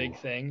been his big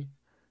thing.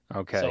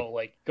 Okay. So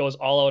like goes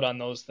all out on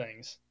those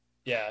things.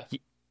 Yeah.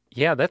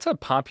 Yeah, that's a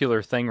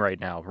popular thing right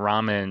now.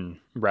 Ramen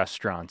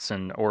restaurants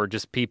or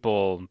just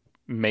people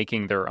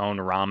making their own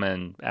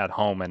ramen at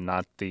home and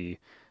not the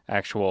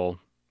actual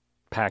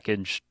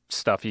packaged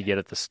stuff you get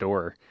at the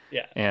store.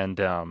 Yeah. And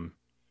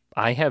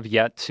I have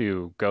yet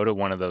to go to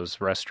one of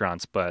those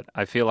restaurants, but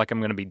I feel like I'm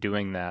going to be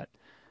doing that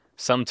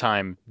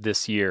sometime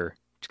this year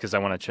because I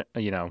want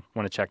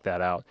to check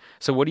that out.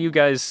 So what do you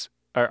guys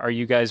are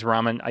you guys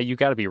ramen? You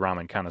got to be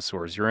ramen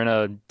connoisseurs. You're in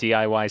a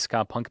DIY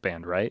ska punk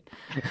band, right?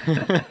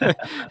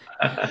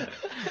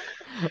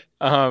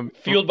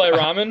 Fueled by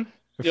ramen.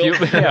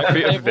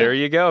 There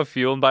you go.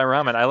 Fueled by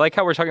ramen. I like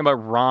how we're talking about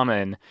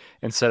ramen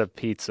instead of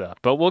pizza,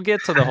 but we'll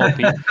get to the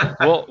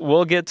whole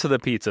we'll get to the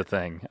pizza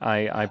thing.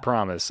 I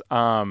promise.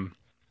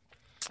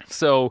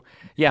 So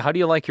yeah, how do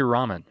you like your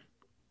ramen?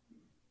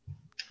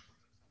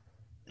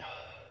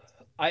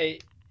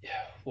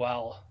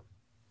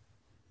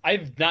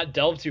 I've not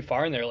delved too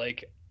far in there.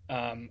 Like,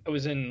 I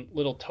was in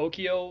Little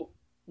Tokyo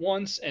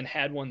once and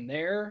had one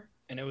there,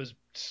 and it was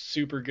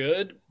super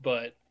good.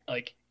 But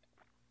like,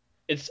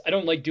 I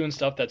don't like doing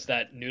stuff that's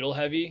that noodle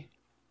heavy,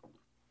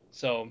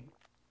 so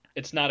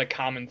it's not a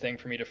common thing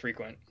for me to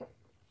frequent.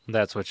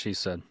 That's what she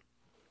said.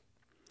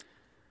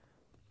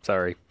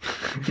 Sorry.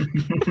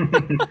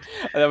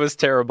 That was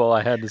terrible.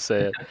 I had to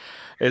say it.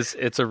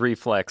 It's a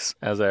reflex,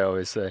 as I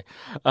always say.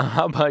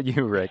 How about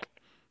you, Rick?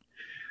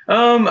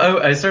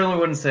 I certainly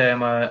wouldn't say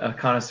I'm a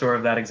connoisseur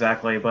of that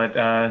exactly, but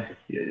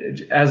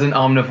as an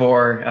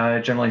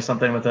omnivore, generally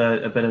something with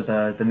a bit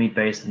of the meat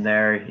base in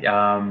there.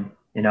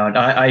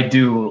 I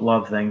do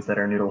love things that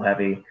are noodle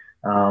heavy.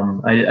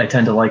 I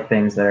tend to like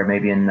things that are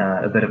maybe in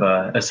a bit of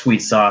a sweet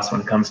sauce when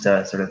it comes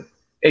to sort of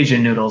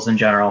Asian noodles in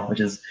general, which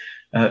is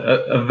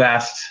a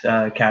vast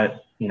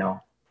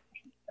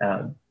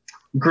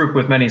group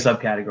with many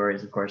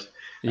subcategories, of course.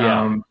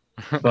 Yeah.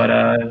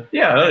 Definitely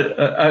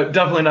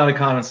not a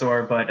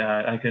connoisseur, but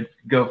I could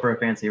go for a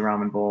fancy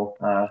ramen bowl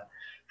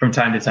from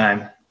time to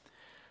time.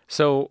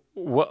 So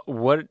what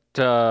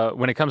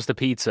when it comes to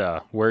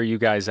pizza, where are you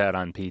guys at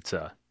on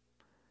pizza?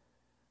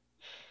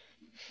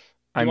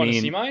 You want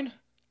to see mine?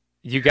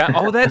 You got?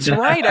 Oh, that's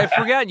right. I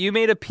forgot. You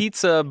made a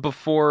pizza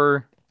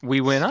before we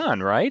went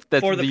on, right?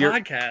 For the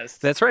podcast.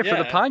 That's right, for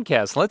the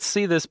podcast. Let's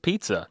see this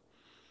pizza.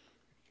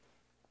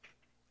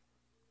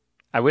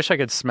 I wish I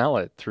could smell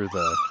it through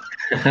the...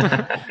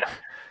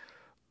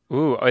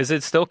 Ooh, is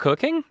it still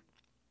cooking?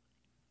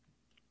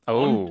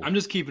 Oh. I'm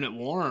just keeping it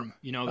warm.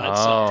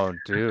 Oh,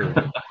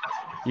 dude.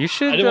 You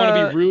should... I didn't want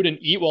to be rude and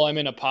eat while I'm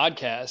in a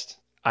podcast.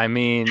 I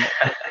mean,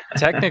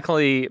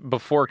 technically,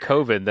 before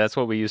COVID, that's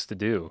what we used to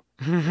do.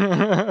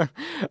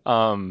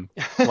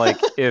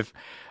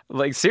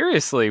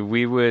 Seriously,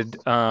 we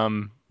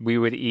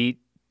would eat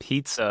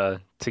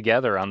pizza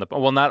together on the...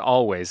 Well, not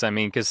always. I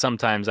mean, because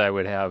sometimes I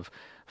would have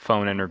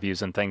phone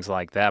interviews and things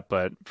like that.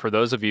 But for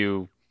those of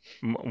you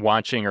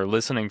watching or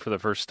listening for the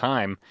first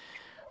time,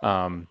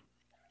 I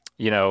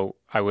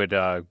would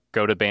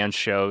go to band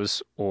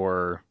shows,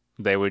 or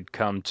they would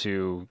come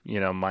to,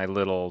 my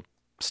little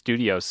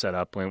studio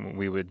setup when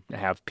we would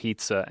have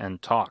pizza and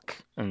talk.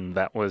 And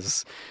that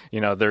was,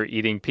 they're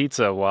eating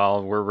pizza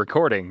while we're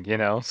recording,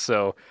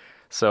 So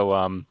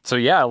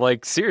yeah,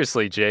 like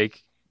seriously,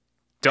 Jake,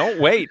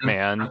 don't wait,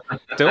 man.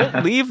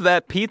 Don't leave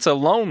that pizza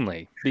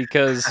lonely,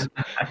 because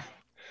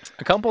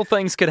a couple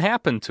things could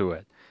happen to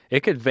it.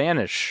 It could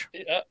vanish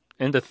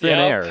into thin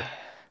air.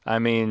 I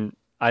mean,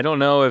 I don't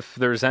know if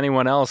there's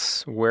anyone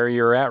else where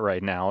you're at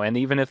right now. And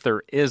even if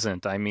there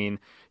isn't, I mean,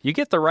 you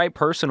get the right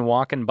person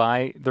walking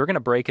by, they're going to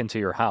break into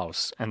your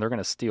house and they're going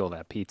to steal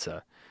that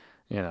pizza,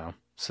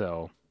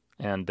 So,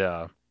 and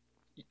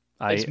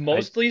it's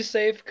mostly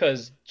safe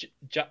because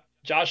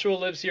Joshua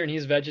lives here and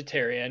he's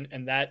vegetarian,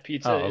 and that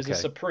pizza is a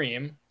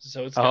Supreme,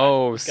 so it's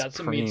got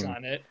some meats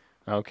on it.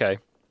 Okay.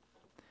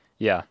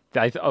 Yeah.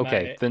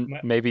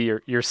 Maybe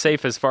you're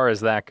safe as far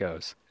as that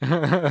goes.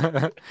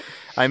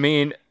 I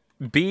mean,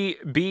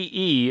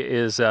 BE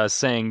is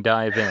saying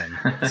dive in.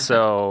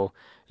 So,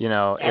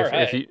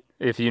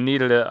 if you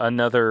needed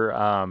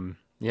another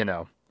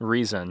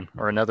reason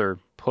or another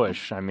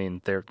push, I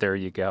mean, there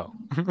you go.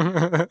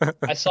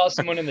 I saw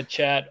someone in the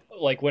chat,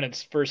 like when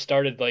it first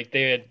started, like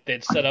they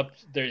had set up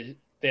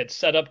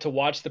to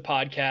watch the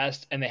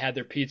podcast, and they had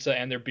their pizza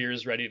and their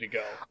beers ready to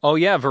go. Oh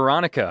yeah,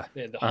 Veronica.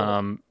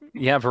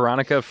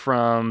 Veronica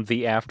from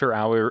the After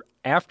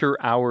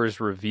Hours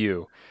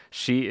review.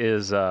 She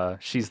is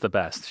she's the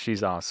best.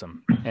 She's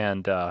awesome.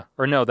 And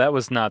or no, that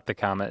was not the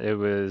comment. It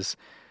was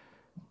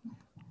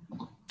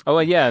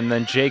and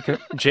then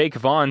Jake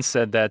Vaughn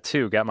said that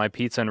too. Got my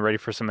pizza and ready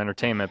for some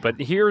entertainment. But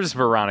here's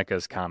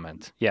Veronica's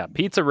comment. Yeah,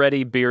 pizza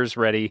ready, beers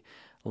ready.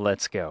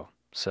 Let's go.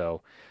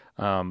 So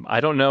I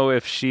don't know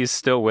if she's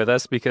still with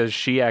us, because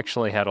she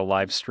actually had a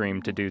live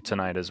stream to do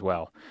tonight as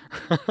well.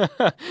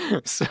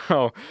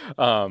 So,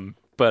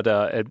 but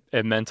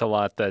it meant a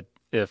lot that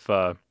if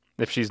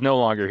she's no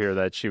longer here,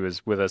 that she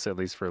was with us at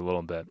least for a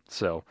little bit.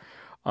 So,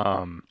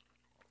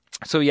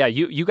 yeah,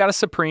 you got a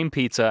Supreme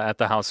pizza at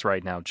the house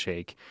right now,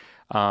 Jake.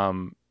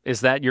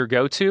 Is that your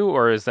go-to,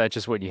 or is that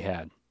just what you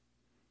had?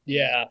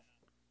 Yeah.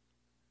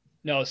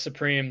 No,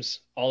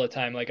 Supremes all the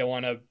time. Like, I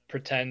want to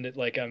pretend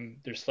like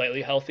they're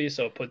slightly healthy,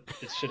 so it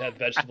should have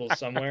vegetables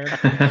somewhere.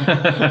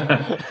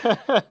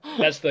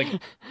 That's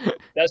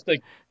the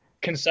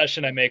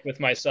concession I make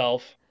with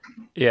myself.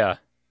 Yeah,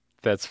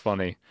 that's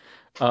funny.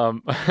 How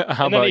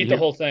and then eat the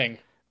whole thing.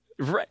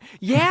 Right?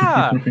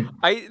 Yeah,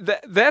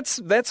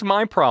 that's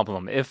my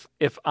problem. If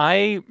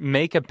I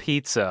make a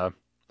pizza,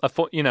 a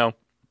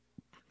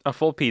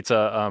full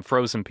pizza,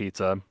 frozen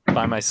pizza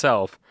by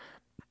myself,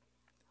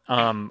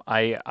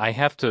 I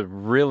have to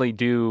really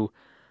do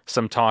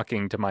some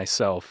talking to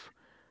myself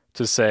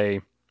to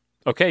say,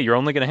 okay, you're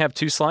only going to have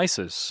 2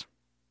 slices.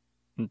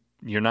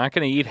 You're not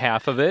going to eat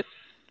half of it.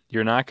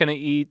 You're not going to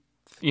eat,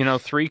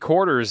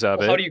 3/4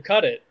 of it. How do you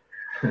cut it?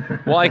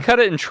 Well, I cut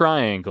it in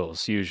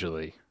triangles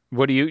usually.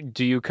 What do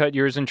you cut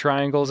yours in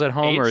triangles at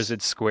home, or is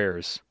it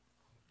squares?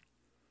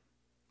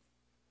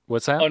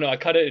 What's that? Oh no, I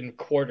cut it in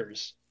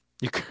quarters.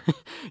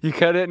 You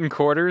cut it in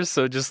quarters,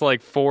 so just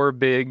like 4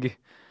 big,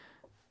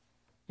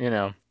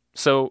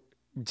 So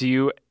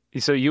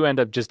you end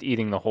up just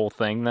eating the whole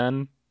thing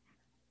then,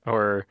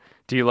 or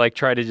do you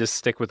try to just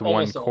stick with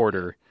Almost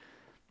 1/4?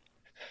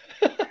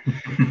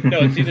 No,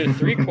 it's either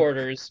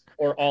 3/4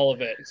 or all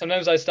of it.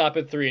 Sometimes I stop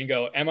at 3 and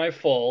go, "Am I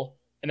full?"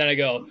 And then I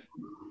go,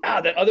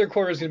 that other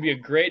quarter is going to be a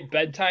great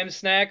bedtime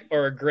snack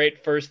or a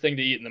great first thing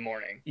to eat in the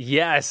morning.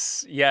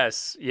 Yes, yeah,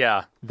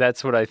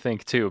 that's what I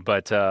think too.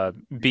 But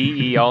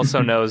BE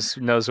also knows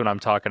what I'm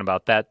talking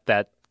about.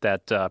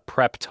 That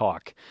prep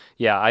talk.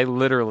 Yeah, I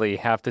literally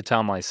have to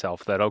tell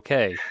myself that,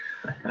 okay,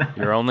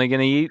 you're only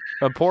going to eat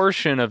a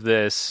portion of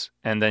this,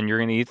 and then you're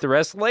going to eat the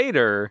rest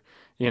later.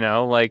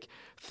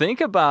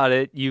 Think about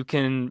it. You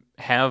can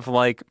have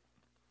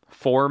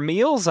 4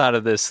 meals out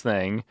of this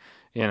thing.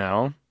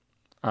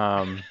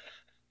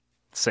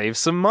 Save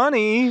some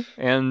money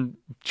and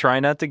try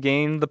not to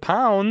gain the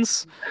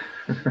pounds,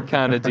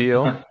 kind of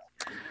deal.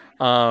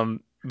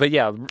 But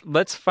yeah,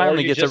 let's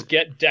finally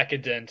get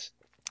decadent.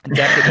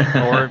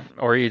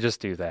 or you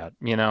just do that.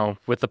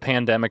 With the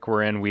pandemic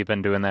we're in, we've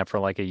been doing that for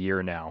a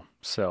year now.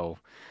 So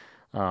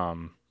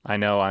I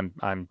know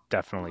I'm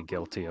definitely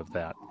guilty of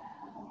that.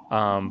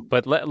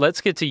 But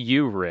let's get to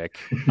you, Rick.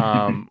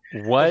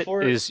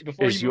 Before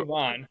you move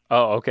on?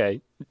 Oh,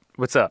 okay.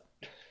 What's up?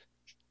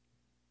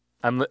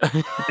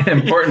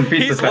 Important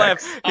pizza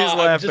facts. He's laughing.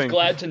 I'm just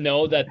glad to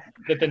know that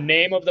the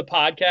name of the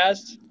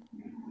podcast.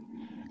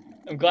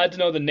 I'm glad to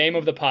know the name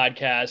of the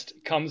podcast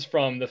comes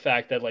from the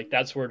fact that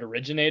that's where it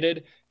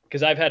originated.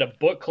 Because I've had a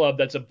book club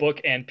that's a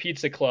book and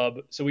pizza club,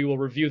 so we will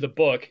review the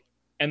book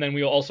and then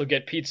we will also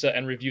get pizza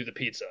and review the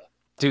pizza.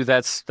 Dude,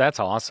 that's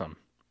awesome.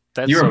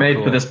 You were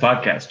made for this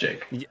podcast,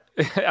 Jake.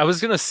 I was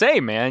gonna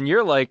say, man,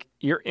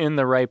 you're in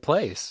the right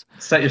place.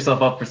 Set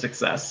yourself up for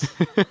success.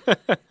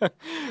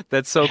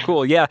 That's so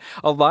cool. Yeah,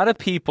 a lot of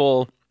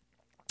people,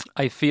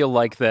 I feel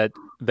like that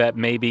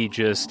maybe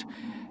just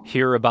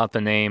hear about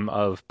the name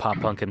of Pop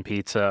Punkin'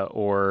 Pizza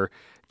or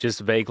just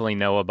vaguely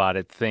know about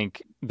it,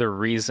 think the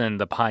reason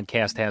the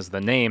podcast has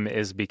the name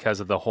is because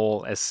of the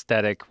whole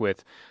aesthetic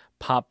with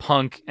pop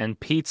punk and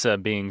pizza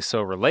being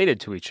so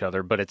related to each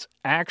other, but it's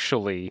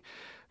actually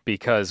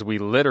because we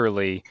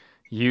literally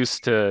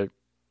used to,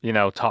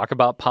 talk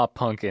about pop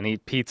punk and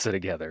eat pizza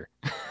together,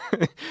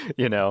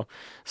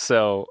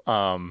 So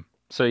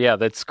yeah,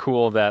 that's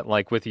cool that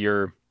with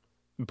your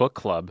book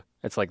club,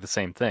 it's the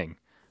same thing,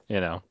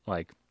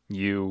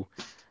 you,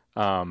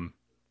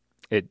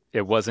 it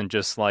wasn't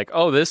just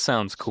oh, this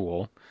sounds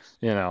cool,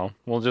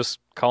 we'll just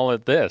call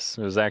it this.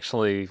 It was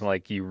actually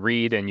you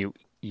read and you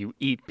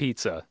eat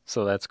pizza.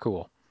 So that's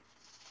cool.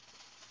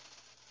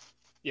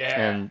 Yeah.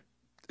 And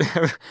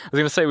I was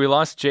going to say we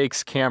lost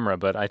Jake's camera,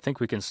 but I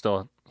think we can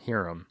still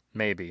hear him.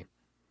 Maybe.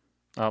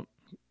 Oh,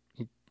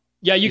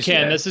 yeah, you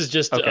can. This is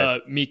just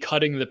me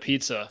cutting the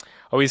pizza.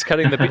 Oh, he's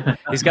cutting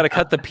he's got to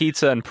cut the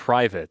pizza in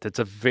private. It's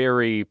a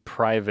very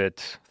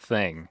private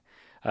thing.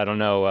 I don't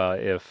know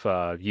if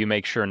you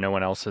make sure no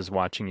one else is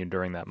watching you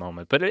during that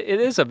moment, but it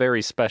is a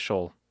very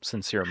special,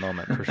 sincere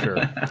moment for sure.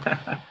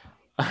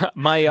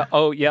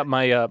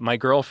 My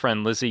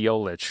girlfriend Lizzie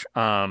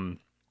Yolich,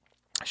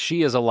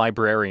 she is a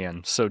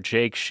librarian. So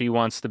Jake, she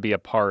wants to be a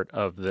part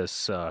of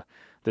this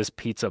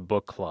pizza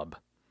book club.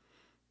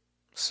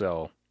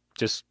 So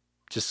just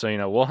so you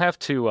know, we'll have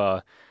to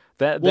we'll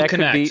that connect.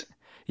 could be.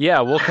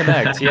 Yeah, we'll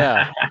connect.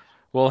 Yeah,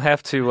 we'll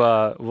have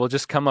to. We'll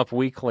just come up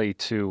weekly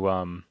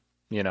to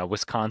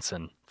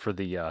Wisconsin for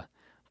the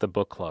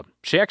book club.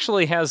 She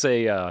actually has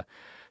a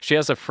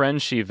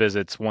friend she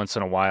visits once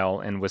in a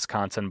while in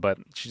Wisconsin, but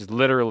she's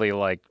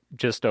literally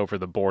just over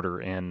the border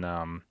in.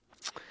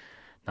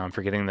 Now I'm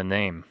forgetting the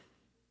name.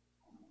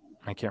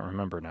 I can't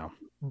remember now.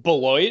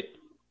 Beloit?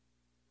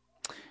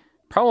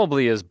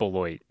 Probably is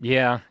Beloit.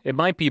 Yeah, it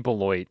might be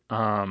Beloit.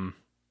 I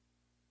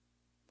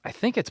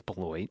think it's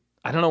Beloit.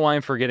 I don't know why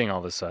I'm forgetting all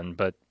of a sudden,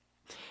 but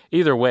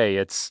either way,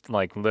 it's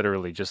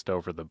literally just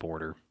over the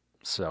border.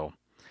 So,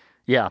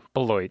 yeah,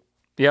 Beloit.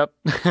 Yep,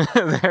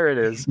 there it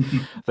is.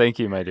 Thank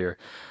you, my dear.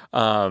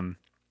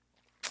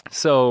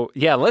 So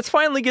yeah, let's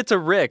finally get to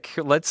Rick.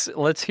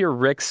 Let's hear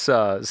Rick's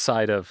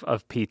side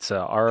of pizza.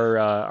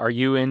 Are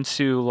you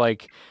into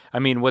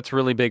what's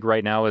really big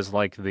right now is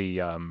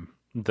the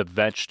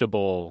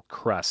vegetable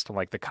crust,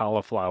 the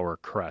cauliflower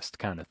crust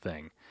kind of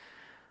thing.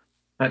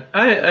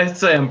 I'd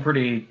say I'm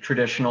pretty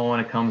traditional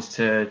when it comes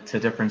to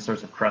different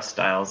sorts of crust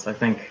styles. I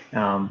think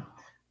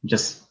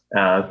just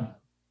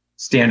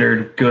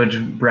standard good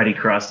bready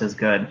crust is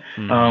good.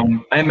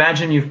 I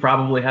imagine you've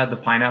probably had the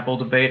pineapple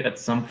debate at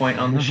some point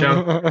on the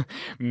show.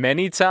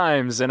 Many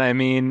times, and I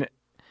mean,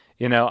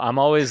 I'm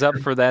always up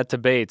for that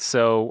debate.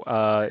 So,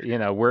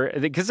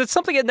 because it's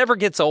something that never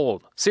gets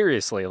old.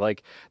 Seriously,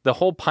 like the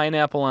whole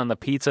pineapple on the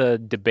pizza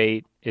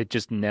debate, it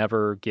just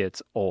never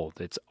gets old.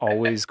 It's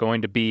always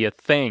going to be a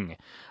thing.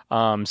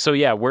 So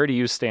yeah, where do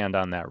you stand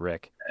on that,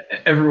 Rick?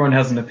 Everyone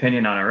has an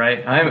opinion on it,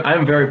 right?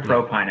 I'm very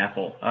pro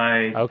pineapple.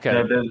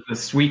 Okay. The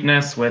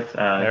sweetness with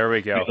there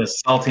we go. The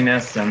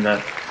saltiness and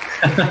the.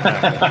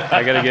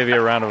 I got to give you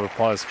a round of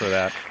applause for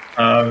that.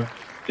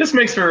 Just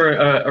makes for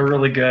a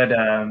really good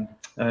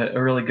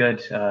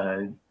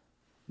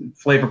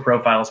flavor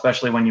profile,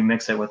 especially when you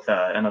mix it with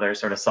another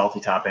sort of salty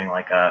topping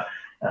like a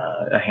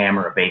ham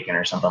or a bacon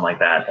or something like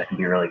that. That can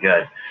be really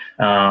good.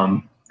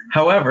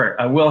 However,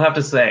 I will have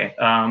to say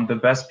the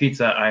best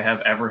pizza I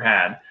have ever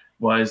had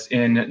was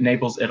in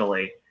Naples,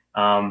 Italy.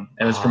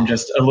 It was from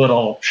just a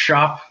little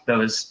shop that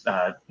was,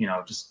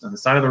 just on the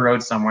side of the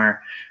road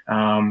somewhere.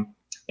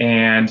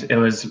 And it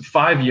was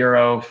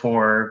 €5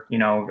 for,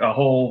 a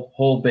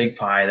whole big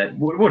pie that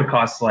would have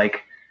cost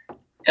like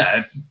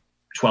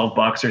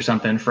 $12 or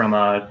something from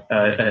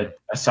a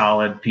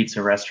solid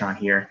pizza restaurant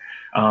here.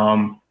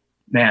 Man,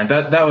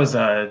 that was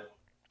a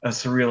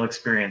surreal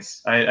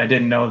experience. I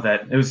didn't know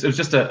that it was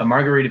just a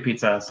margarita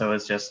pizza. So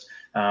it's just,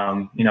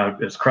 it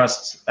was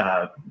crust,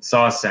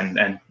 sauce,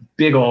 and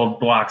big old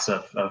blocks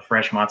of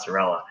fresh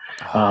mozzarella.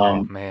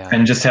 Man.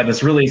 And just had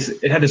this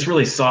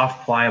really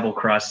soft, pliable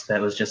crust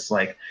that was just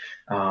like,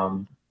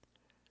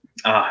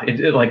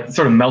 it like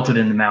sort of melted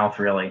in the mouth,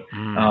 really.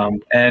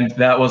 And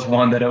that was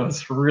one that it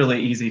was really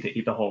easy to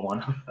eat the whole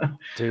one.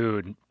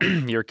 Dude,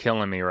 you're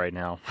killing me right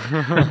now.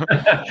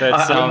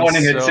 That sounds I'm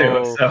wanting it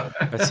too. So.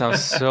 That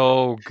sounds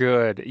so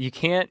good. You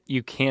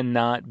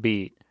cannot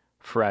beat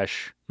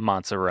fresh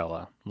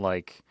mozzarella.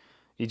 Like,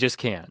 you just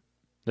can't.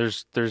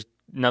 There's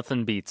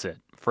nothing beats it.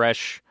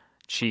 Fresh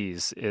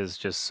cheese is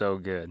just so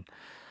good.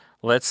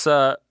 Let's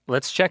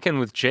check in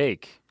with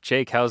Jake.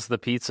 Jake, how's the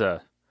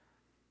pizza?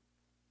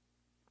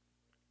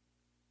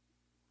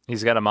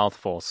 He's got a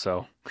mouthful,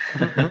 so.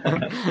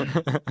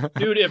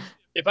 Dude,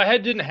 if I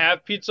didn't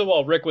have pizza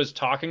while Rick was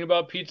talking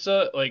about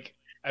pizza, like,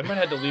 I might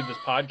have to leave this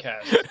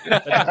podcast.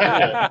 That's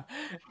cool.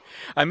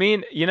 I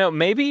mean,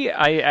 maybe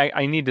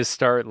I need to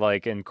start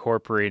like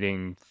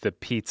incorporating the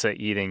pizza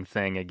eating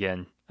thing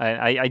again.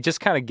 I just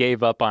kind of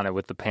gave up on it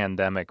with the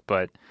pandemic,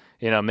 but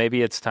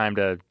maybe it's time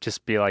to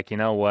just be like, you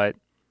know what?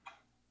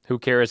 Who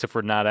cares if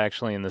we're not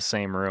actually in the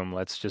same room?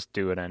 Let's just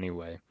do it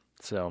anyway.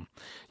 So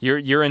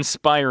you're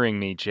inspiring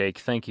me, Jake.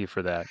 Thank you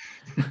for that.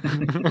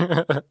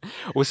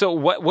 So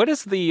what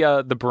is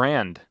the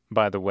brand,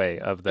 by the way,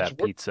 of that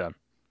pizza?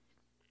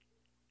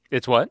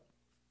 It's what?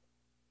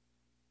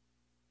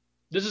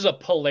 This is a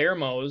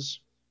Palermo's.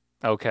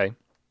 Okay.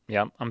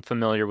 Yeah, I'm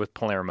familiar with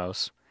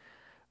Palermo's.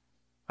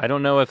 I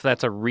don't know if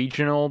that's a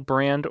regional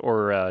brand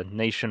or a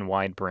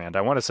nationwide brand.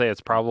 I want to say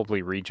it's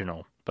probably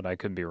regional, but I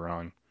could be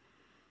wrong.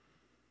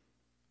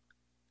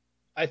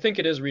 I think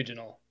it is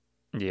regional.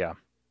 Yeah.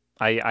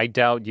 I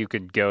doubt you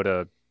could go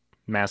to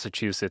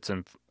Massachusetts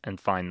and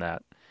find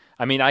that.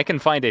 I mean, I can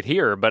find it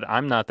here, but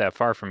I'm not that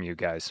far from you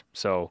guys.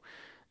 So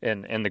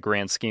in the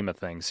grand scheme of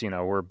things,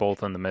 we're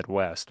both in the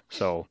Midwest.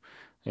 So,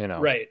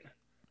 Right.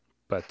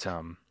 But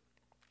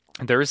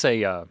there's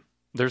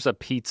a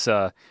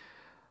pizza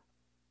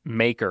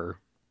maker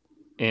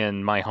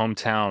in my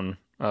hometown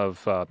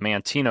of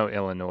Manteno,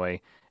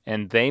 Illinois,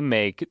 and they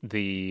make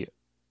the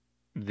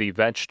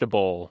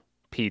vegetable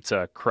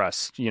pizza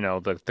crust,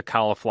 the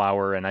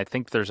cauliflower, and I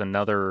think there's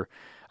a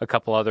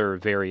couple other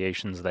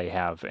variations they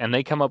have, and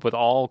they come up with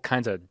all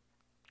kinds of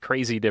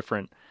crazy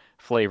different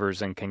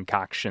flavors and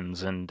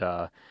concoctions, and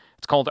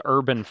it's called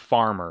Urban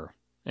Farmer.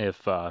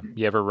 If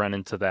you ever run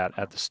into that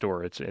at the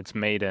store, it's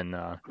made in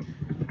my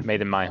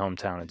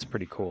hometown. It's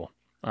pretty cool.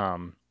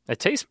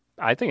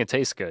 I think it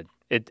tastes good.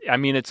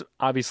 It's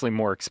obviously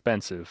more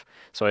expensive,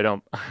 so I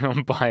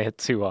don't buy it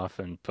too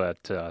often, but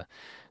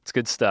it's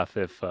good stuff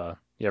if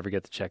you ever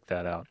get to check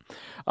that out.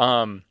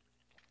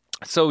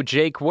 So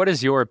Jake, what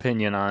is your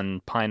opinion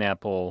on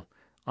pineapple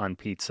on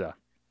pizza?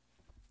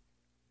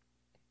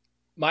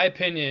 My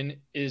opinion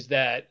is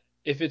that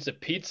if it's a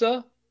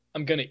pizza,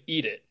 I'm going to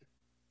eat it.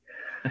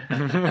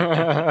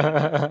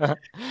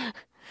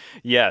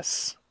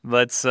 Yes,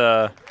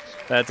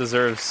 that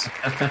deserves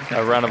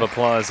a round of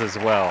applause as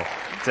well.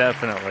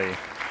 Definitely.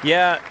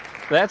 Yeah,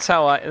 that's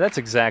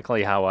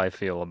exactly how I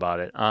feel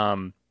about it.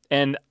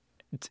 And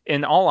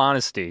in all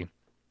honesty,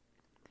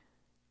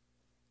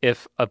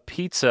 if a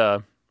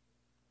pizza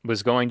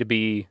was going to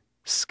be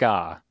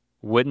ska,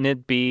 wouldn't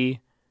it be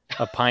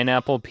a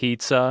pineapple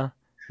pizza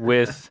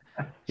with,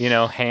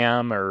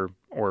 ham or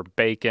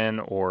bacon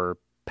or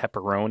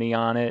pepperoni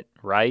on it,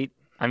 right?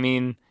 I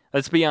mean,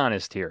 let's be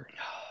honest here.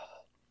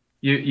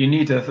 You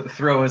need to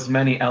throw as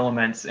many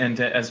elements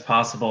into as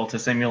possible to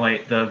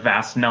simulate the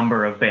vast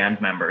number of band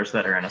members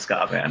that are in a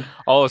ska band.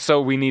 Oh,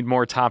 so we need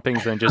more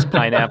toppings than just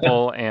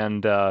pineapple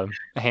and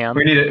ham?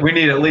 We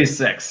need at least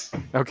 6.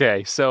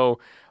 Okay, so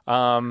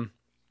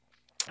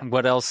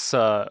what else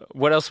are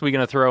we going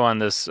to throw on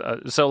this?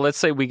 So let's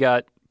say we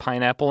got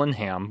pineapple and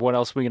ham. What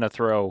else are we going to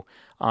throw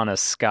on a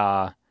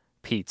ska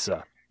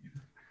pizza?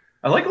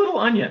 I like Little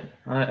Onion.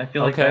 I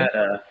feel like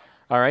that.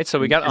 All right, so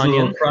we got a onion.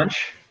 little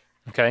crunch.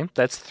 Okay,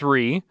 that's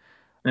 3.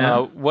 Yeah.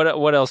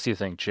 What else do you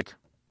think, Jake,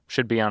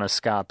 should be on a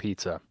ska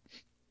pizza?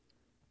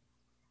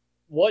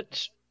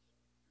 Which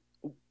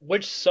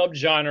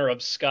subgenre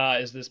of ska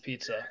is this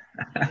pizza?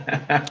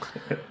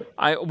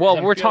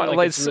 We're talking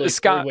like it's really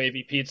ska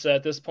wavy pizza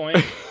at this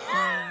point.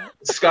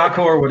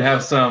 Ska-core would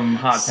have some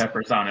hot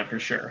peppers on it for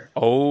sure.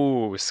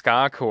 Oh,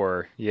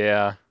 ska-core.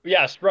 Yeah.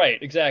 Yes,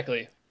 right,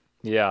 exactly.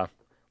 Yeah.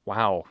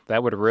 Wow,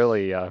 that would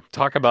really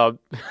talk about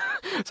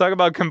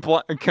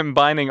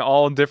combining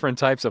all different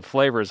types of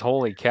flavors.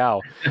 Holy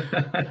cow!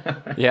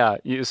 Yeah,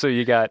 so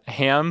you got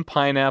ham,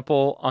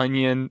 pineapple,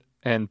 onion,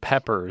 and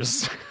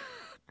peppers.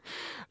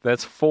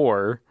 That's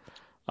 4.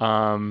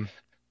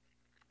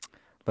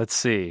 Let's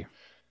see.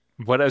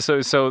 What?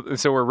 So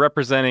we're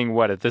representing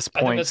what at this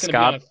point? I think that's going to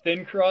be on a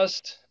thin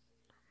crust.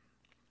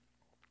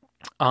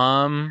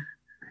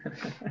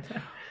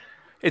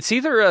 It's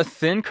either a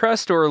thin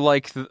crust or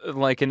like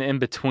an in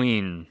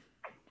between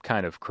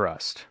kind of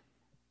crust,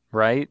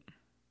 right?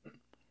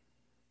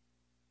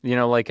 You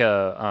know, like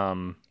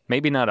a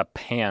maybe not a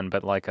pan,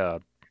 but like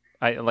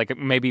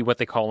maybe what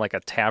they call like a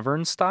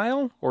tavern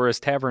style, or is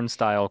tavern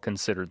style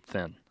considered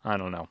thin? I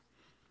don't know.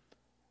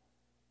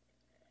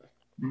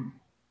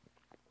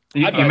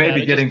 You may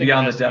be getting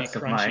beyond the depths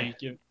of my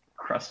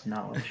crust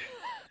knowledge.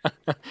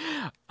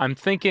 I'm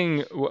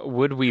thinking,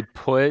 would we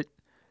put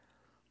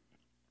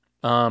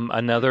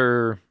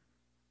another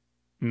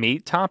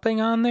meat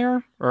topping on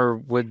there, or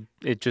would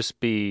it just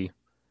be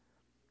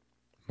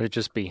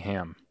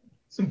ham?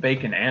 Some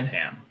bacon and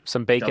ham.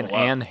 Some bacon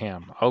and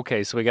ham.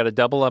 Okay, so we got to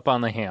double up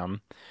on the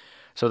ham.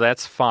 So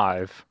that's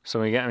 5.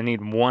 So we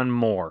need 1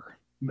 more.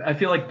 I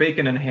feel like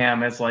bacon and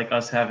ham is like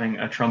us having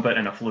a trumpet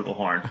and a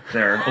flugelhorn.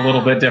 They're a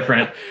little bit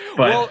different,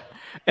 but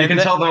you can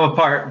tell them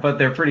apart, but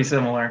they're pretty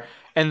similar.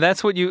 And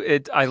that's what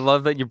I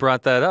love that you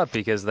brought that up,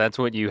 because that's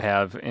what you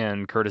have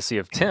in Courtesy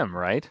of Tim,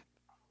 right?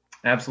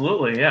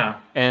 Absolutely, yeah.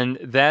 And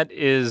that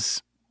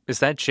is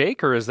that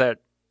Jake or is that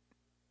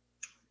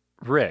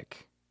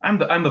Rick? I'm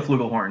the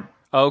flugelhorn.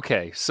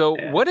 Okay, so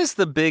What is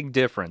the big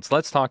difference?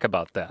 Let's talk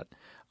about that.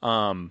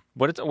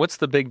 What's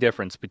the big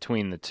difference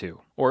between the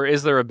two? Or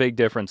is there a big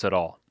difference at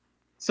all?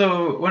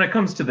 So when it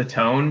comes to the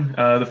tone,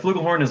 the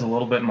flugelhorn is a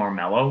little bit more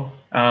mellow.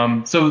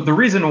 So the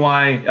reason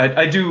why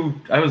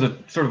I was a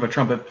sort of a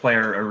trumpet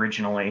player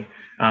originally,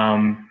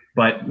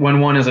 but when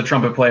one is a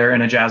trumpet player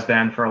in a jazz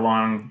band for a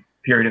long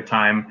period of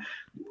time,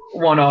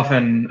 one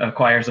often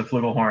acquires a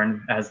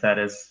flugelhorn, as that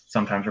is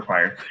sometimes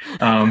required.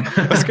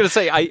 I was going to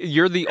say,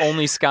 you're the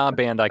only ska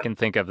band I can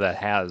think of that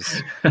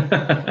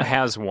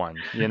has one.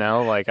 You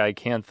know, like I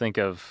can't think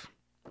of.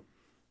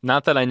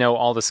 Not that I know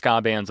all the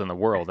ska bands in the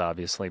world,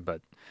 obviously,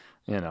 but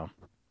you know.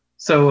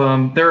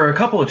 So there are a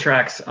couple of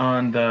tracks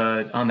on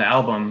the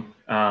album,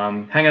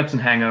 "Hang-Ups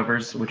and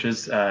Hangovers," which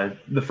is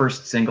the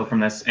first single from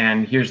this,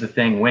 and "Here's the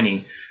Thing,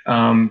 Winnie,"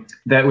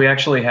 that we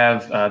actually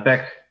have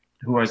Beck,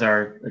 who was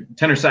our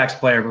tenor sax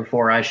player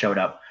before I showed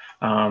up.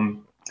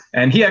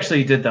 And he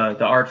actually did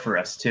the art for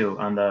us too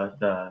on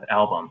the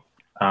album.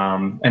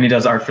 And he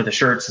does art for the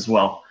shirts as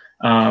well.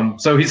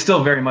 So he's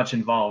still very much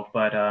involved,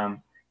 but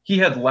he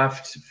had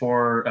left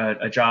for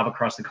a job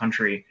across the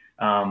country.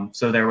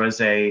 So there was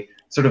a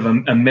sort of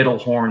a middle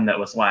horn that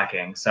was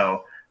lacking.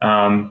 So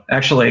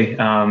actually,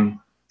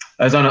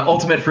 I was on an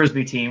Ultimate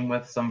Frisbee team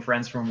with some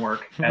friends from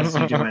work, as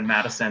you do in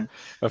Madison.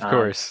 Of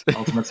course.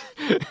 Ultimate's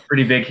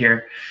pretty big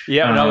here.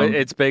 Yeah, no,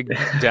 it's big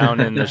down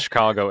in the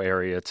Chicago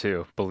area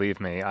too. Believe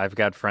me, I've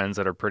got friends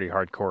that are pretty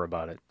hardcore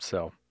about it.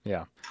 So,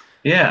 yeah.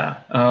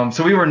 Yeah.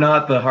 So we were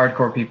not the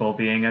hardcore people,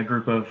 being a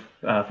group of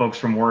folks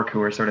from work who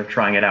were sort of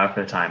trying it out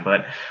for the time.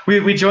 But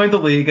we joined the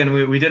league and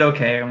we did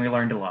okay and we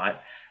learned a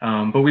lot.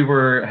 But we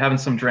were having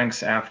some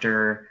drinks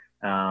after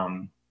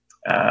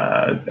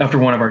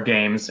one of our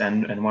games,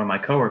 and one of my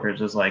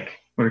coworkers was like,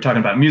 we were talking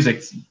about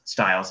music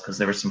styles because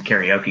there was some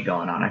karaoke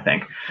going on, I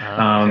think.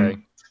 Okay.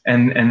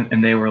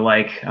 And they were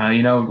like,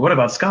 what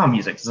about ska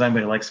music? Does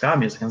anybody like ska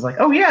music? I was like,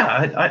 oh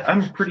yeah,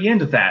 I'm pretty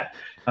into that.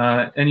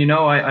 And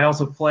I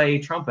also play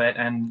trumpet,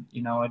 and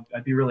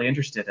I'd be really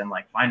interested in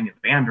like finding a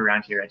band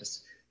around here. I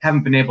just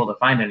haven't been able to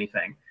find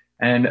anything.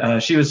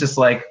 And she was just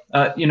like,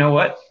 you know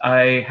what?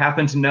 I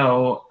happen to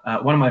know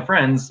one of my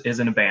friends is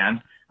in a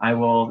band. I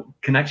will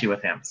connect you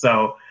with him.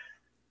 So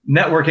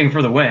networking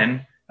for the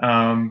win.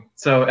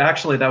 So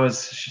actually that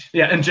was,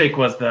 and Jake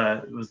was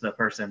the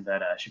person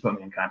that she put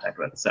me in contact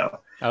with. So,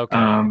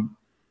 okay.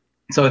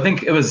 So I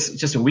think it was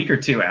just a week or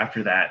two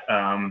after that,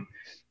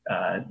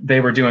 they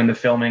were doing the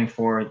filming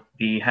for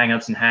the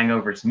Hang-Ups and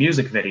Hangovers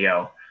music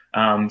video.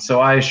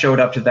 So I showed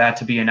up to that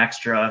to be an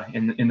extra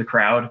in the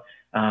crowd,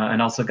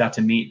 and also got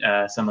to meet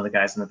some of the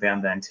guys in the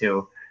band then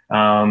too.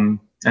 And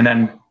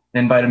then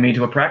invited me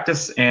to a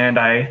practice, and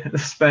I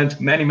spent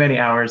many, many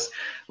hours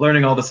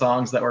learning all the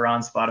songs that were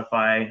on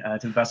Spotify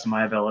to the best of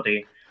my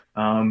ability.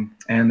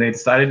 And they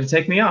decided to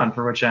take me on,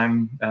 for which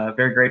I'm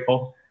very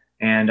grateful.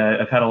 And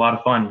I've had a lot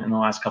of fun in the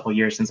last couple of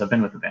years since I've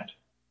been with the band.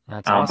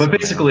 That's awesome. But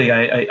basically,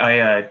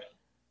 I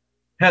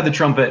had the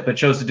trumpet, but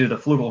chose to do the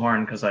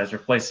flugelhorn because I was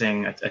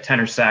replacing a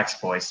tenor sax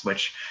voice,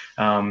 which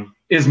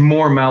is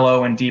more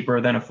mellow and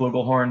deeper than a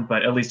flugelhorn,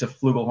 but at least a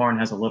flugelhorn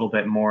has a little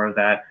bit more of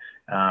that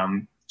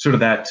sort of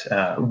that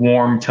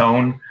warm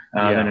tone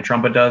than a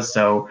trumpet does.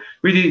 So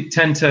we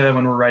tend to,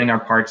 when we're writing our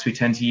parts, we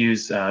tend to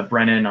use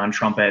Brennan on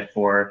trumpet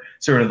for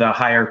sort of the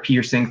higher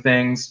piercing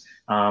things,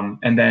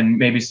 and then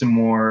maybe some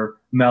more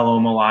mellow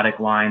melodic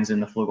lines in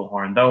the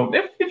flugelhorn. Though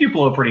if you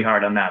blow pretty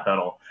hard on that,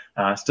 that'll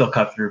still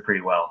cut through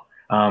pretty well.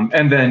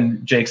 And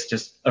then Jake's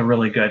just a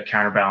really good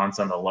counterbalance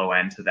on the low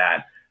end to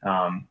that.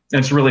 And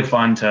it's really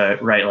fun to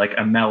write like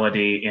a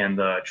melody in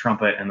the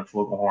trumpet and the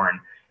flugelhorn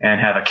and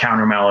have a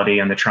counter melody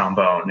in the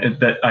trombone.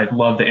 I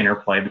love the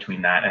interplay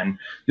between that. And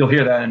you'll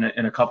hear that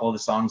in a couple of the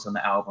songs on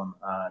the album.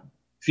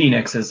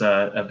 Phoenix is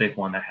a big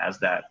one that has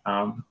that.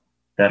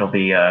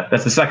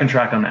 That's the second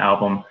track on the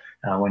album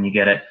when you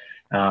get it.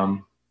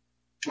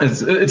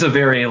 It's a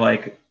very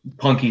like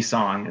punky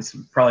song. It's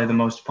probably the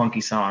most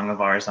punky song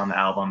of ours on the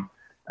album.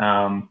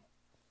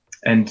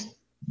 And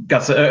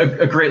got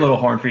a great little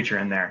horn feature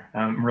in there.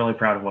 I'm really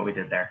proud of what we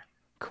did there.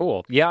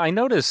 Cool. Yeah, I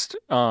noticed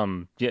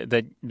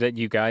that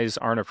you guys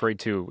aren't afraid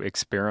to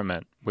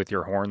experiment with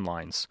your horn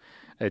lines.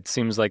 It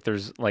seems like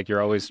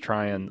you're always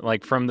trying,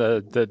 like from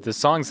the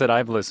songs that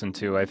I've listened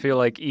to, I feel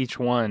like each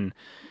one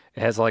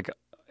has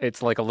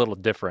it's like a little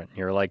different.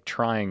 You're like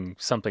trying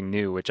something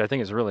new, which I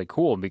think is really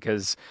cool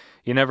because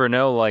you never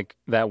know, like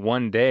that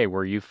one day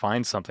where you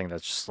find something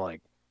that's just like,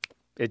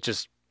 it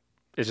just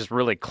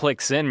really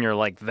clicks in. And you're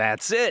like,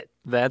 that's it.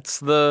 That's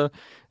the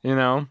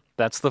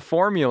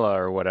formula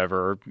or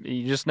whatever.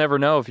 You just never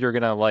know if you're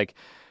going to like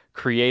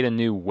create a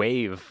new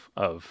wave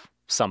of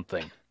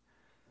something.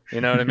 You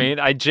know what I mean?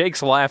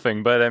 Jake's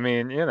laughing, but I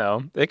mean,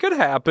 it could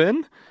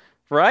happen,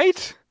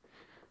 right?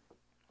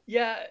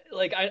 Yeah,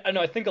 like I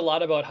know. I think a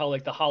lot about how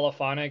like the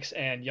Holophonics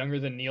and Younger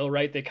Than Neil,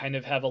 right? They kind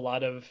of have a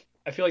lot of.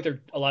 I feel like they're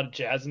a lot of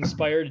jazz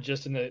inspired,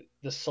 just in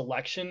the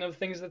selection of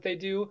things that they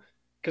do,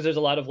 because there's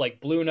a lot of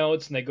like blue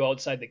notes and they go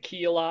outside the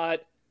key a lot.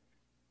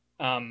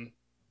 And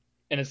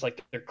it's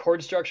like their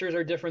chord structures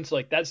are different. So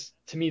like that's,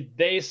 to me,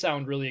 they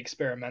sound really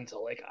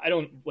experimental. Like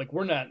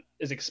we're not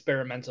as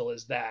experimental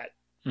as that.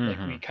 Mm-hmm.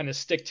 Like we kind of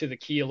stick to the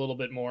key a little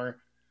bit more.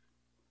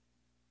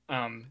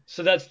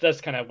 So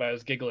that's kind of why I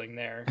was giggling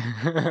there.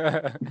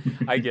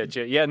 I get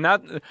you. Yeah,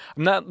 I'm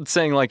not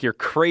saying like you're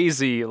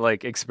crazy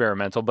like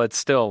experimental, but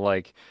still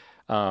like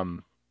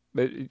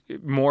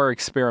more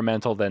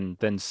experimental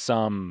than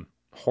some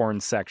horn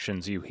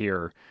sections you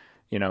hear,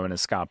 in a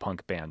ska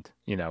punk band,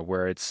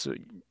 where it's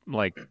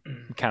like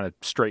kind of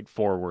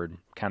straightforward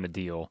kind of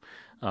deal.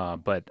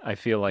 But I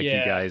feel like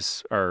you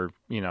guys are,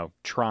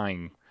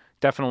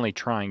 definitely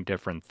trying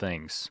different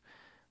things,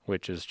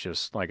 which is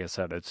just, like I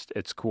said,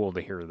 it's cool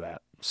to hear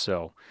that.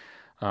 So,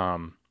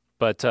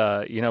 but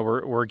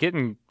we're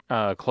getting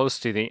close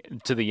to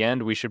the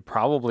end. We should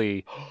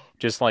probably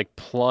just like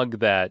plug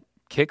that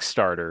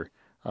Kickstarter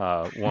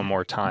one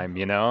more time.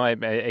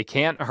 It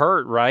can't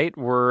hurt, right?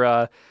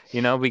 We're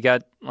we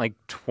got like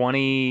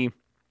 28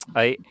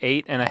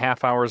 and a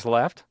half hours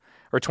left,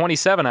 or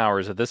 27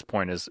 hours at this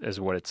point is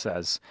what it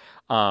says.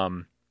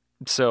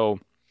 So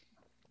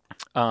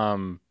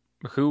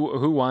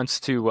who wants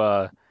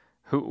to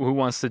who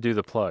wants to do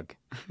the plug?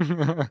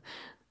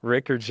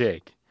 Rick or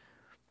Jake?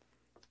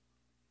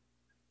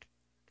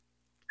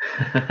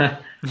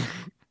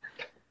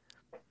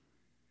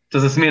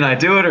 Does this mean I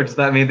do it, or does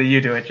that mean that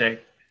you do it, Jake?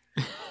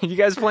 You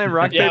guys playing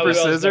rock, paper,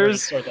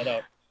 scissors? Sort that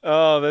out.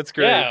 Oh, that's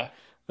great. Yeah.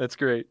 That's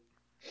great.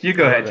 You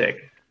go ahead, Jake.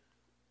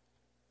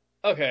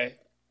 Okay.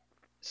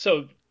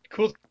 So,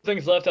 cool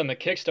things left on the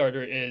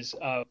Kickstarter is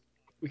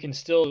we can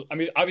still,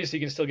 obviously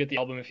you can still get the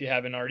album if you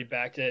haven't already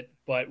backed it,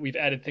 but we've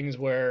added things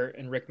where,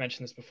 and Rick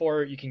mentioned this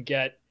before, you can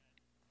get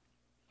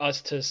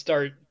us to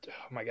start,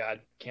 oh my God,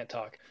 can't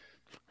talk.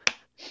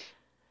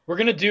 We're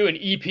going to do an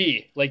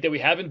EP like that we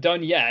haven't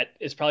done yet.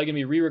 It's probably going to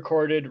be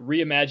re-recorded,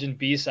 reimagined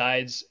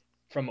B-sides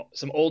from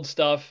some old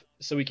stuff,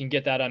 so we can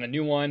get that on a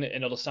new one,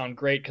 and it'll sound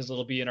great because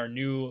it'll be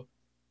in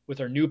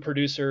with our new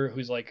producer,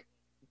 who's like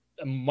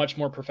a much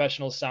more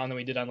professional sound than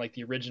we did on like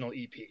the original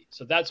EP.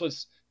 So that's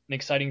what's an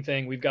exciting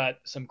thing. We've got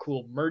some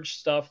cool merch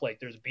stuff, like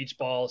there's beach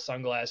ball,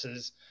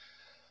 sunglasses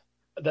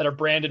that are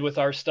branded with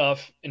our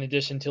stuff, in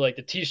addition to like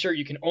the t-shirt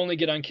you can only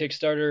get on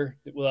Kickstarter.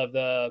 We'll have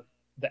the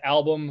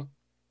album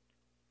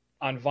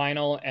on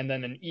vinyl, and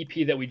then an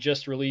EP that we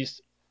just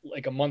released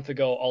like a month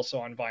ago also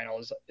on vinyl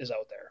is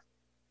out there.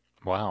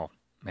 Wow,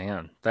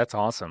 man, that's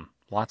awesome.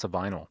 Lots of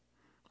vinyl.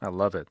 I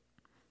love it.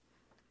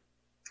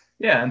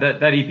 Yeah, and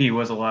that EP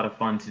was a lot of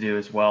fun to do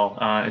as well.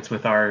 It's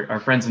with our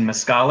friends in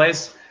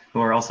Mescales, who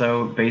are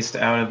also based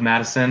out of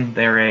Madison.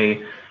 They're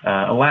a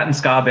Latin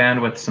ska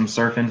band with some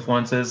surf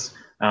influences.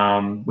 We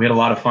had a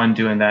lot of fun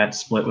doing that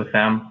split with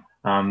them.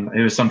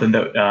 It was something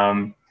that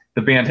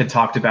the band had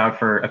talked about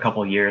for a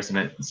couple of years, and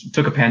it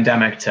took a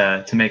pandemic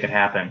to make it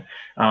happen.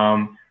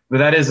 But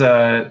that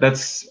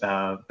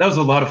was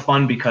a lot of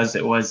fun because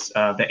it was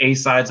the A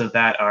sides of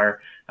that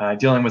are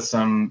dealing with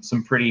some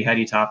pretty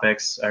heavy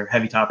topics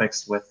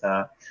with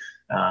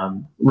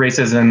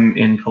racism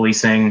in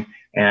policing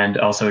and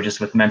also just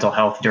with mental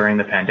health during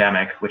the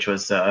pandemic, which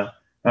was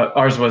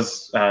ours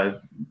was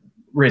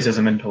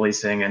racism in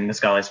policing, and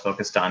Niscali's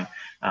focused on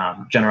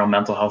general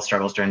mental health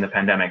struggles during the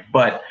pandemic.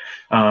 But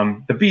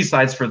the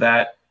B-sides for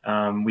that,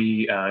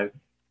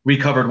 we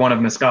covered one of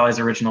Niscali's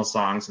original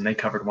songs, and they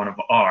covered one of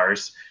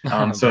ours.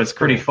 So it's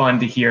pretty fun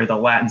to hear the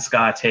Latin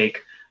ska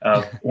take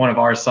of one of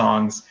our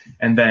songs,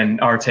 and then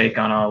our take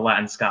on a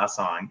Latin ska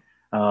song.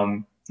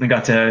 We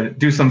got to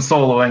do some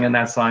soloing in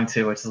that song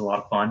too, which is a lot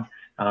of fun.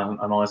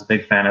 I'm always a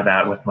big fan of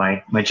that with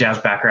my jazz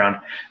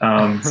background.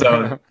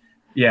 So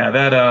yeah,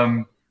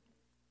 that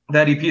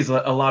EP is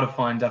a lot of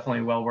fun,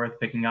 definitely well worth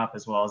picking up,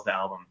 as well as the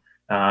album.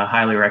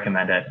 Highly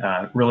recommend it.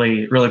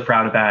 Really, really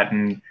proud of that,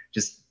 and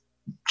just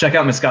check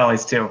out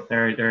Niscali's too.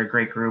 They're a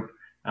great group.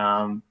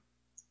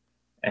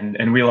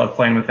 And we love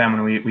playing with them,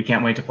 and we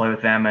can't wait to play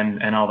with them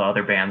and all the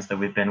other bands that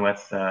we've been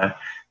with,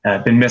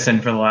 been missing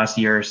for the last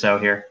year or so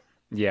here.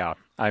 Yeah,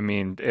 I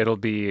mean, it'll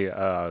be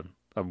a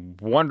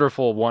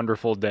wonderful,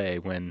 wonderful day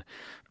when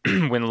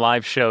when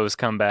live shows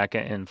come back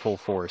in full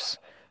force.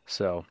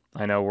 So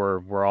I know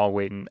we're all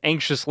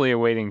anxiously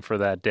awaiting for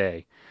that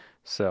day.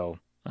 So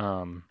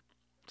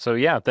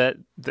yeah,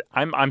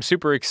 I'm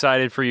super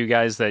excited for you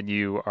guys that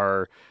you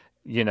are,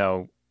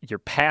 you're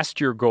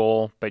past your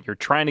goal, but you're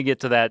trying to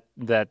get to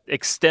that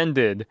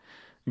extended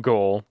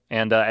goal.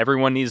 And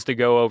everyone needs to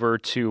go over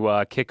to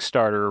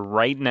Kickstarter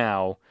right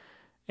now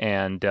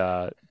and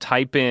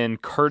type in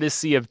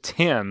 "courtesy of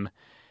Tim,"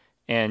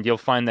 and you'll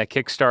find that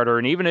Kickstarter.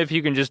 And even if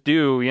you can just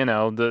do,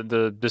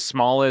 the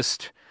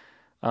smallest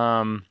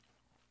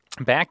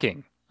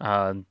backing,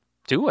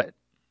 do it.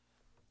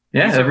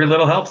 Yeah, every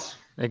little helps.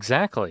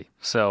 Exactly.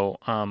 So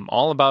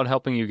all about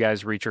helping you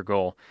guys reach your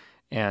goal.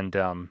 And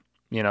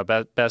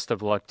best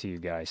of luck to you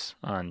guys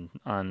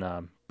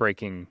on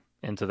breaking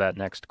into that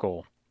next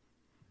goal.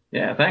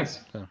 Yeah, thanks.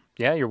 So,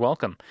 yeah, you're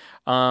welcome.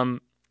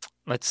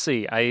 Let's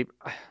see. I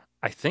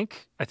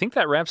think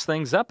that wraps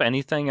things up.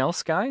 Anything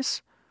else,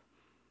 guys?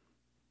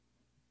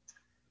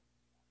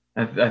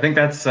 I think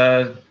that's.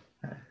 I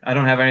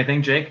don't have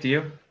anything. Jake, do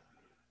you?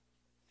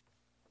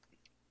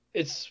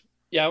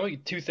 Only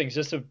two things.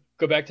 Just to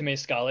go back to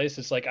Niscali's,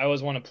 it's like I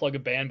always want to plug a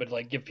band, but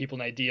like give people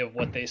an idea of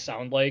what they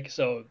sound like.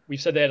 So we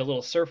said they had a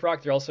little surf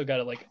rock. They're also got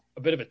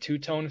a bit of a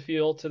two-tone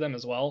feel to them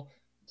as well.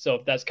 So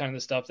if that's kind of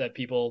the stuff that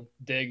people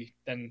dig,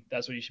 then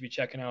that's what you should be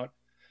checking out.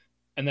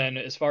 And then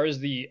as far as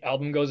the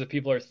album goes, if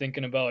people are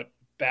thinking about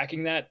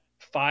backing that,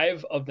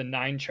 5 of the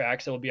 9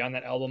 tracks that will be on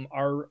that album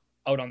are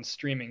out on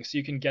streaming. So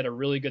you can get a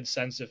really good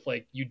sense if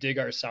you dig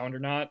our sound or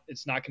not.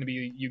 It's not going to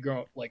be you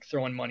go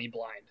throwing money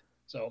blind.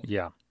 So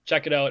yeah,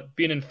 check it out.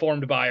 Be an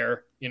informed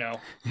buyer,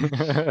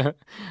 There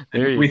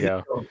you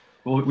go.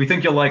 We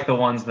think you'll like the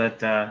ones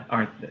that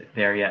aren't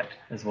there yet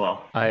as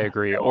well. I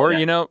agree. Or,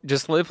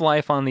 just live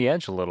life on the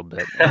edge a little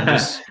bit. And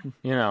just,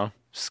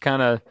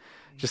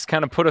 just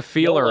kind of put a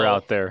feeler YOLO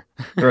out there.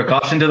 Throw a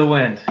caution to the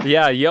wind.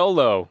 Yeah,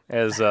 YOLO,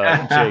 as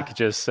Jake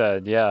just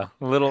said. Yeah,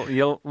 little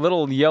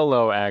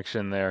YOLO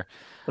action there.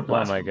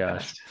 Oh my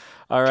gosh.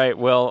 All right,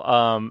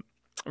 well,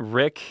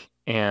 Rick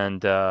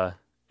and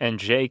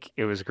Jake,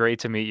 it was great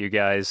to meet you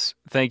guys.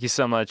 Thank you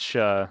so much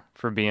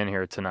for being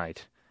here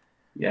tonight.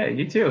 Yeah,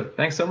 you too.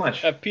 Thanks so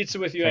much. Have pizza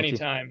with you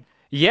anytime.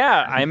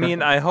 Yeah, I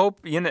mean, I hope,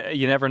 you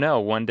never know.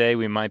 One day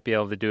we might be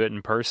able to do it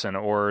in person,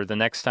 or the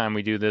next time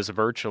we do this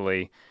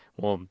virtually,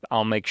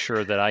 I'll make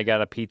sure that I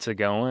got a pizza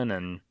going,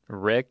 and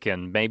Rick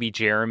and maybe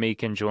Jeremy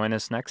can join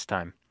us next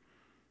time.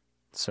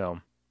 So.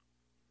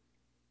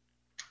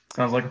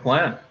 Sounds like a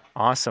plan.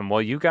 Awesome.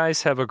 Well, you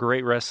guys have a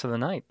great rest of the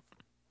night.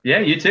 Yeah,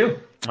 you too.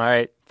 All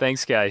right.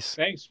 Thanks, guys.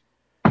 Thanks.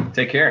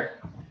 Take care.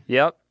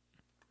 Yep.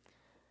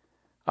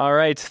 All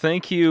right.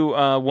 Thank you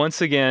once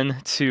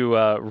again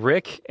to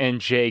Rick and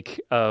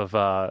Jake of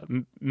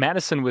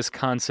Madison,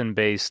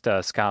 Wisconsin-based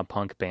ska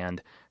punk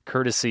band,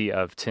 courtesy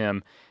of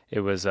Tim.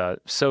 It was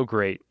so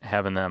great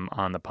having them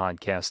on the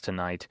podcast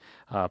tonight.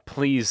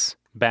 Please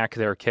back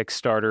their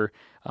Kickstarter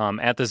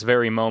at this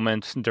very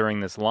moment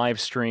during this live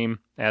stream,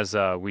 as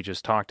we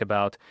just talked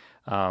about.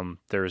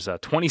 There's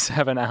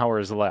 27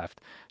 hours left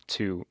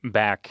to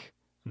back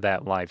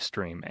that live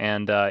stream.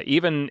 And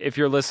even if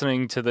you're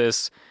listening to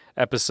this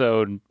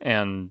episode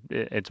and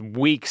it's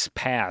weeks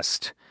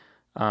past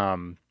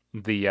the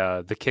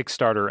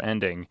Kickstarter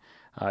ending,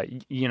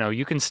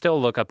 you can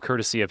still look up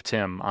Courtesy of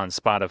Tim on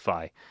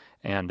Spotify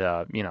and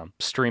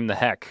stream the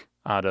heck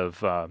out of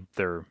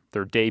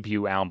their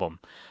debut album,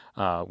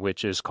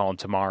 which is called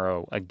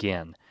Tomorrow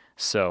Again.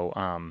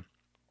 So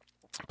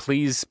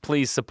please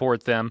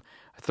support them.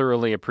 I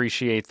thoroughly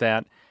appreciate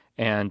that.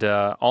 And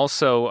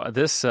also,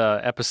 this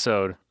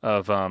episode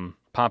of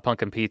Pop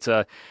Punk and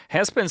Pizza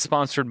has been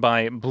sponsored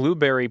by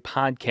Blueberry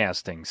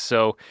Podcasting.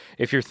 So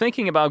if you're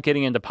thinking about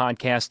getting into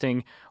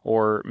podcasting,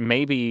 or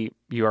maybe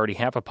you already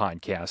have a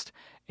podcast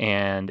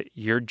and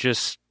you're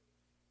just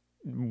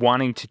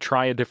wanting to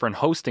try a different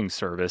hosting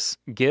service,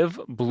 give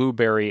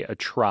Blubrry a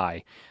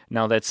try.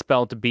 Now, that's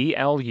spelled Blubrry.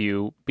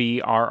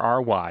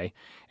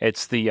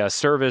 It's the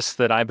service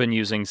that I've been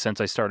using since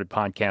I started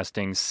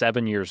podcasting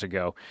 7 years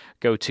ago.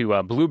 Go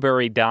to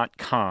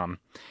blubrry.com,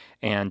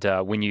 and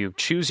when you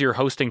choose your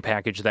hosting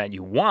package that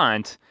you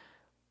want,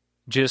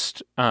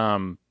 just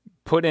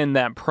put in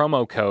that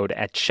promo code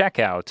at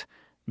checkout,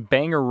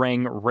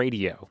 Bangarang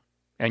Radio,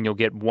 and you'll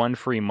get 1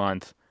 free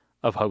month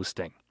of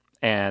hosting.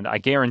 And I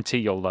guarantee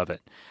you'll love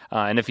it.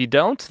 And if you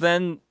don't,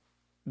 then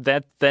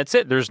that's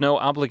it. There's no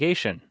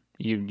obligation.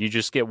 You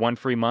just get 1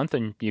 free month,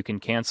 and you can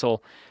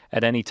cancel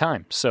at any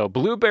time. So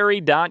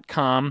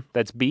blubrry.com,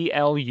 that's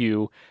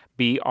BLUBRRY.com,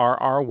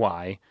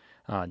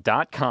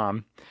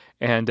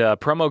 and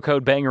promo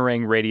code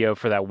Bangarang Radio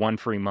for that 1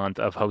 free month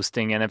of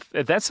hosting. And if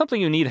that's something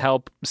you need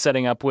help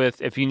setting up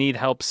with, if you need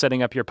help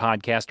setting up your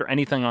podcast or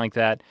anything like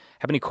that,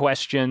 have any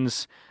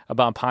questions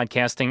about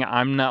podcasting,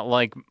 I'm not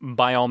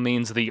by all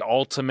means the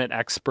ultimate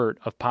expert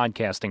of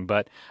podcasting,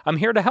 but I'm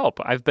here to help.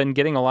 I've been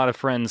getting a lot of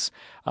friends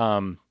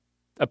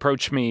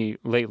approach me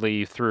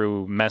lately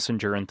through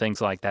Messenger and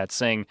things like that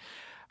saying,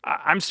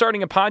 I'm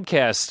starting a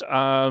podcast.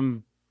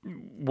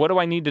 What do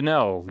I need to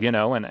know?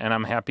 And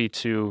I'm happy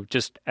to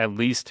just at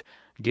least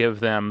give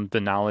them the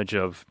knowledge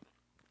of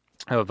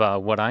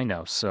what I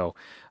know. So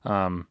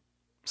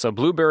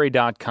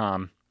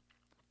blubrry.com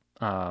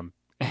and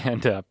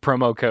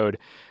promo code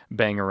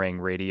Bangarang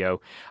Radio.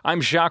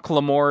 I'm Jacques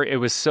Lamour. It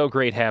was so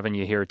great having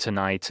you here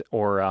tonight.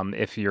 Or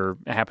if you're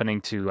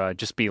happening to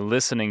just be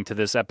listening to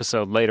this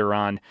episode later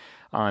on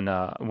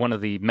one of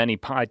the many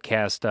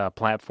podcast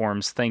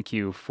platforms, thank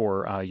you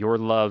for your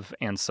love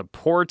and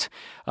support.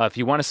 If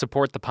you want to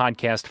support the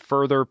podcast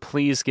further,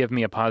 please give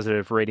me a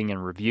positive rating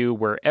and review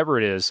wherever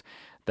it is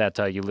that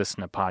you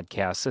listen to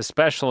podcasts,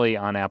 especially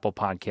on Apple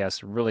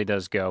Podcasts. It really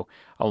does go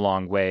a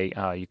long way.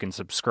 You can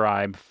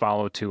subscribe,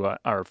 follow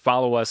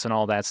us and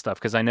all that stuff,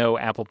 because I know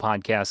Apple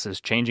Podcasts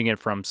is changing it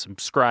from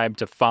subscribe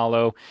to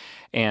follow,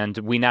 and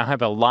we now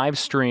have a live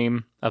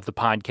stream of the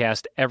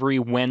podcast every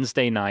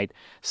Wednesday night,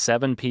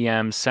 7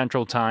 p.m.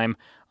 Central Time,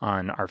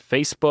 on our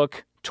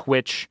Facebook,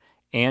 Twitch,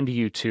 and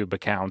YouTube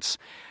accounts,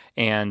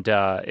 and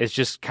it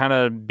just kind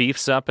of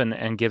beefs up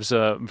and gives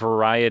a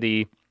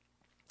variety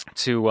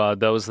to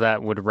those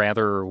that would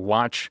rather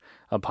watch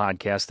a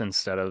podcast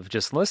instead of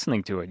just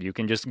listening to it. You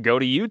can just go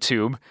to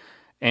YouTube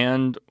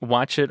and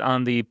watch it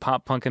on the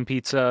Pop Punk and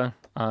Pizza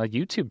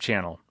YouTube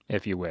channel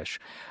if you wish.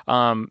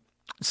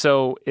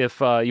 So if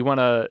you want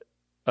to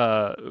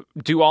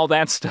do all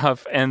that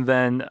stuff and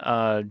then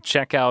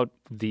check out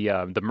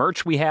the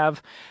merch we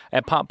have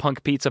at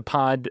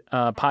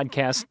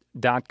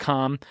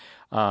poppunkpizzapodcast.com.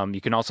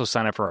 You can also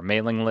sign up for our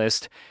mailing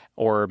list,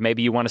 or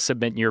maybe you want to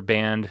submit your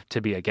band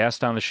to be a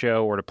guest on the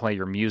show or to play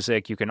your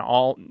music. You can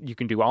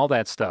do all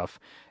that stuff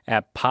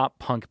at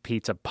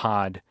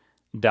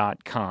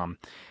poppunkpizzapod.com.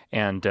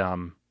 And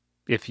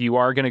if you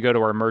are going to go to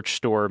our merch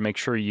store, make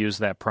sure you use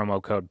that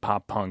promo code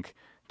POPPUNK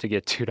to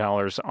get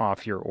 $2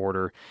 off your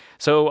order.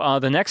 So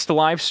the next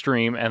live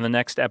stream and the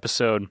next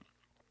episode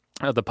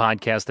of the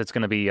podcast that's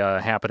going to be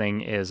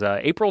happening is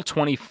April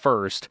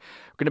 21st.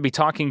 We're going to be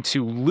talking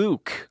to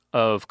Luke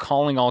of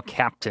Calling All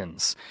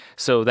Captains.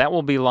 So that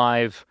will be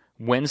live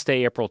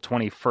Wednesday, April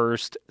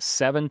 21st,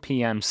 7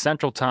 p.m.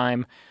 Central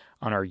Time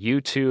on our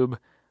YouTube,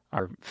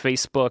 our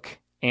Facebook,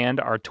 and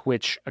our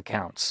Twitch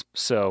accounts.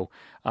 So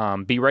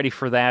be ready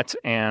for that,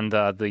 and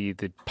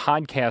the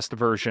podcast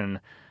version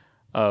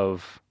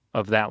of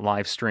that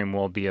live stream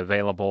will be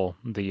available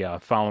the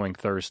following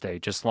Thursday,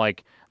 just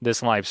like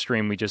this live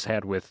stream we just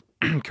had with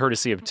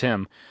courtesy of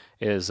Tim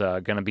is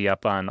going to be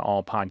up on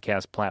all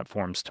podcast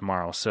platforms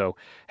tomorrow. So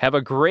have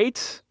a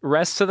great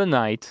rest of the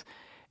night,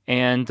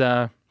 and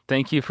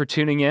thank you for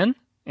tuning in,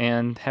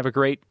 and have a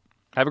great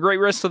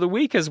rest of the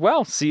week as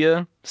well. See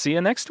you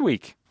next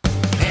week.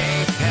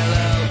 Hey,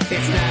 hello,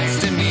 it's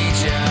nice to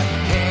meet ya.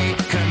 Hey,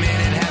 come in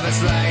and have a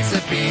slice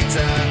of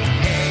pizza.